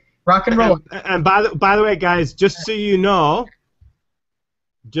hey, rock and roll. And by the way, guys, just so you know,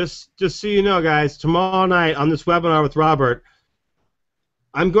 guys, tomorrow night on this webinar with Robert,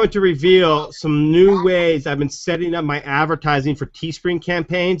 I'm going to reveal some new ways I've been setting up my advertising for Teespring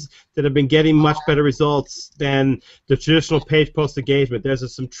campaigns that have been getting much better results than the traditional page post engagement.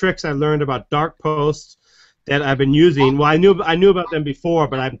 There's some tricks I learned about dark posts that I've been using. Well, I knew about them before,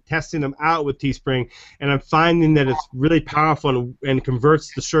 but I'm testing them out with Teespring, and I'm finding that it's really powerful and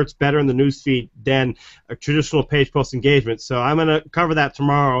converts the shirts better in the newsfeed than a traditional page post engagement. So I'm going to cover that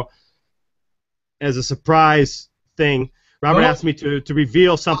tomorrow as a surprise thing. Robert asked me to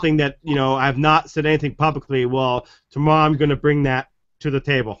reveal something that, I have not said anything publicly. Well, tomorrow I'm going to bring that to the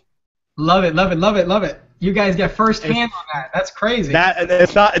table. Love it, love it, love it, love it. You guys get first hand on that. That's crazy.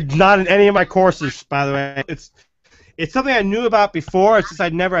 It's not in any of my courses, by the way. It's something I knew about before. It's just I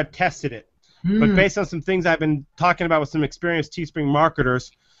never had tested it. But based on some things I've been talking about with some experienced Teespring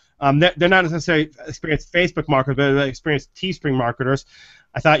marketers, they're not necessarily experienced Facebook marketers, but they're experienced Teespring marketers.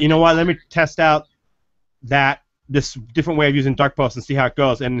 I thought, you know what? Let me test out this different way of using dark posts and see how it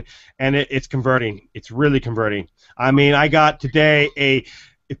goes, and it's converting. It's really converting. I mean, I got today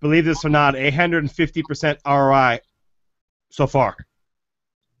believe this or not, 150% ROI so far.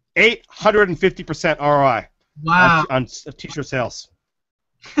 850% ROI. Wow. On t-shirt sales.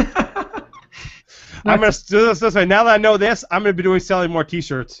 I'm gonna do this way. Now that I know this, I'm gonna be selling more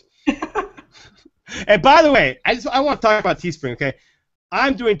t-shirts. And by the way, I want to talk about Teespring. Okay,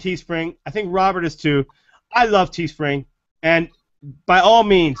 I'm doing Teespring. I think Robert is too. I love Teespring, and by all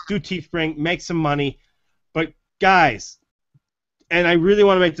means, do Teespring, make some money. But guys, and I really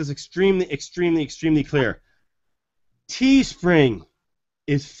want to make this extremely, extremely, extremely clear. Teespring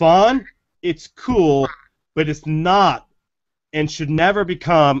is fun, it's cool, but it's not and should never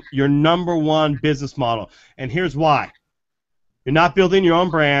become your #1 business model. And here's why. You're not building your own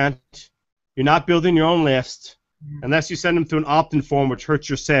brand. You're not building your own list. Unless you send them through an opt-in form, which hurts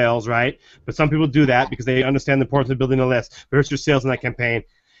your sales, right? But some people do that because they understand the importance of building a list. But it hurts your sales in that campaign.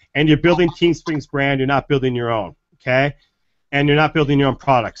 And you're building Teespring's brand. You're not building your own, okay? And you're not building your own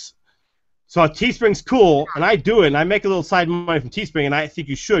products. So Teespring's cool, and I do it, and I make a little side money from Teespring, and I think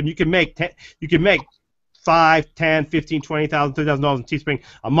you should. You can make $5, $10, $15, $20,000, $30,000 in Teespring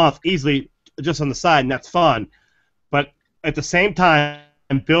a month easily, just on the side, and that's fun. But at the same time,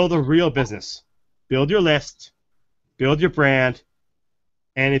 build a real business. Build your list. Build your brand,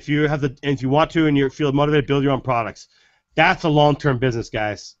 and if you want to and you feel motivated, build your own products. That's a long-term business,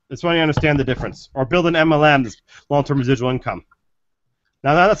 guys. That's why you understand the difference. Or build an MLM, that's long-term residual income.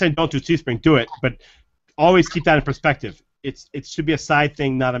 Now, I'm not saying don't do Teespring, do it, but always keep that in perspective. It should be a side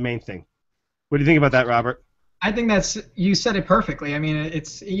thing, not a main thing. What do you think about that, Robert? I think you said it perfectly. I mean,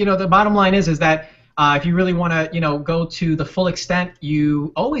 it's the bottom line is that. If you really want to, go to the full extent,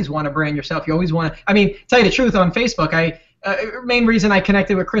 you always want to brand yourself. You always want to. I mean, tell you the truth, on Facebook, main reason I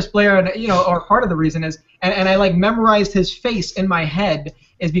connected with Chris Blair, and or part of the reason is, and I memorized his face in my head,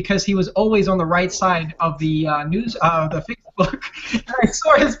 is because he was always on the right side of the the Facebook. And I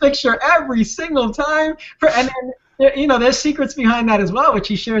saw his picture every single time, and then You know, there's secrets behind that as well, which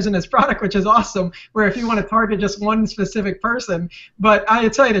he shares in his product, which is awesome. Where if you want to target just one specific person, but I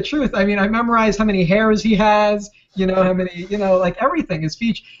tell you the truth, I mean, I memorized how many hairs he has. You know how many, you know, like everything is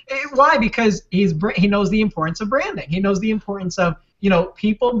featured. Why? Because he knows the importance of branding. He knows the importance of, you know,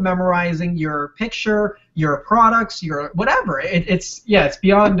 people memorizing your picture, your products, your whatever. It's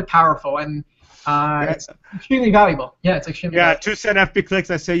beyond powerful, and it's extremely valuable. Yeah, it's extremely valuable. 2 cent FB clicks.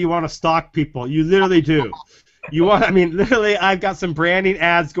 I say you want to stalk people. You literally do. You want? I mean, literally, I've got some branding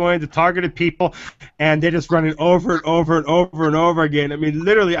ads going to targeted people, and they're just running over and over and over and over again. I mean,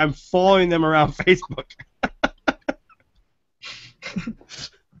 literally, I'm following them around Facebook.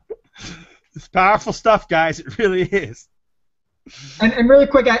 It's powerful stuff, guys. It really is. And really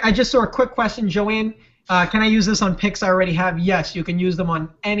quick, I just saw a quick question, Joanne. Can I use this on pics I already have? Yes, you can use them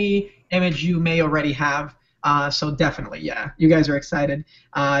on any image you may already have. So definitely, yeah. You guys are excited.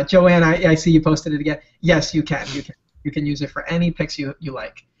 Joanne, I see you posted it again. Yes, you can. You can use it for any pics you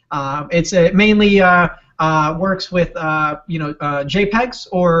like. It's mainly works with JPEGs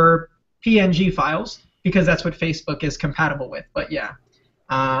or PNG files because that's what Facebook is compatible with. But yeah,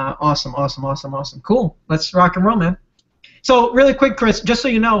 awesome. Cool. Let's rock and roll, man. So really quick, Chris, just so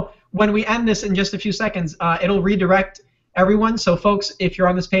you know, when we end this in just a few seconds, it'll redirect everyone. So folks, if you're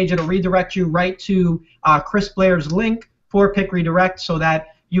on this page, it'll redirect you right to Chris Blair's link for Pick Redirect so that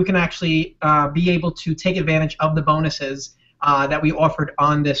you can actually be able to take advantage of the bonuses that we offered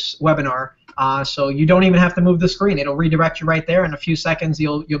on this webinar. So you don't even have to move the screen. It'll redirect you right there. In a few seconds,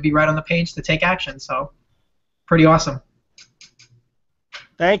 you'll be right on the page to take action. So pretty awesome.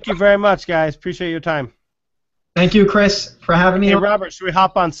 Thank you very much, guys. Appreciate your time. Thank you, Chris, for having me. Hey, Robert, should we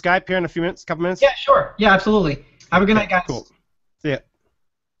hop on Skype here in a few minutes, couple minutes? Yeah, sure. Yeah, absolutely. Have a good night, guys. Cool. See ya.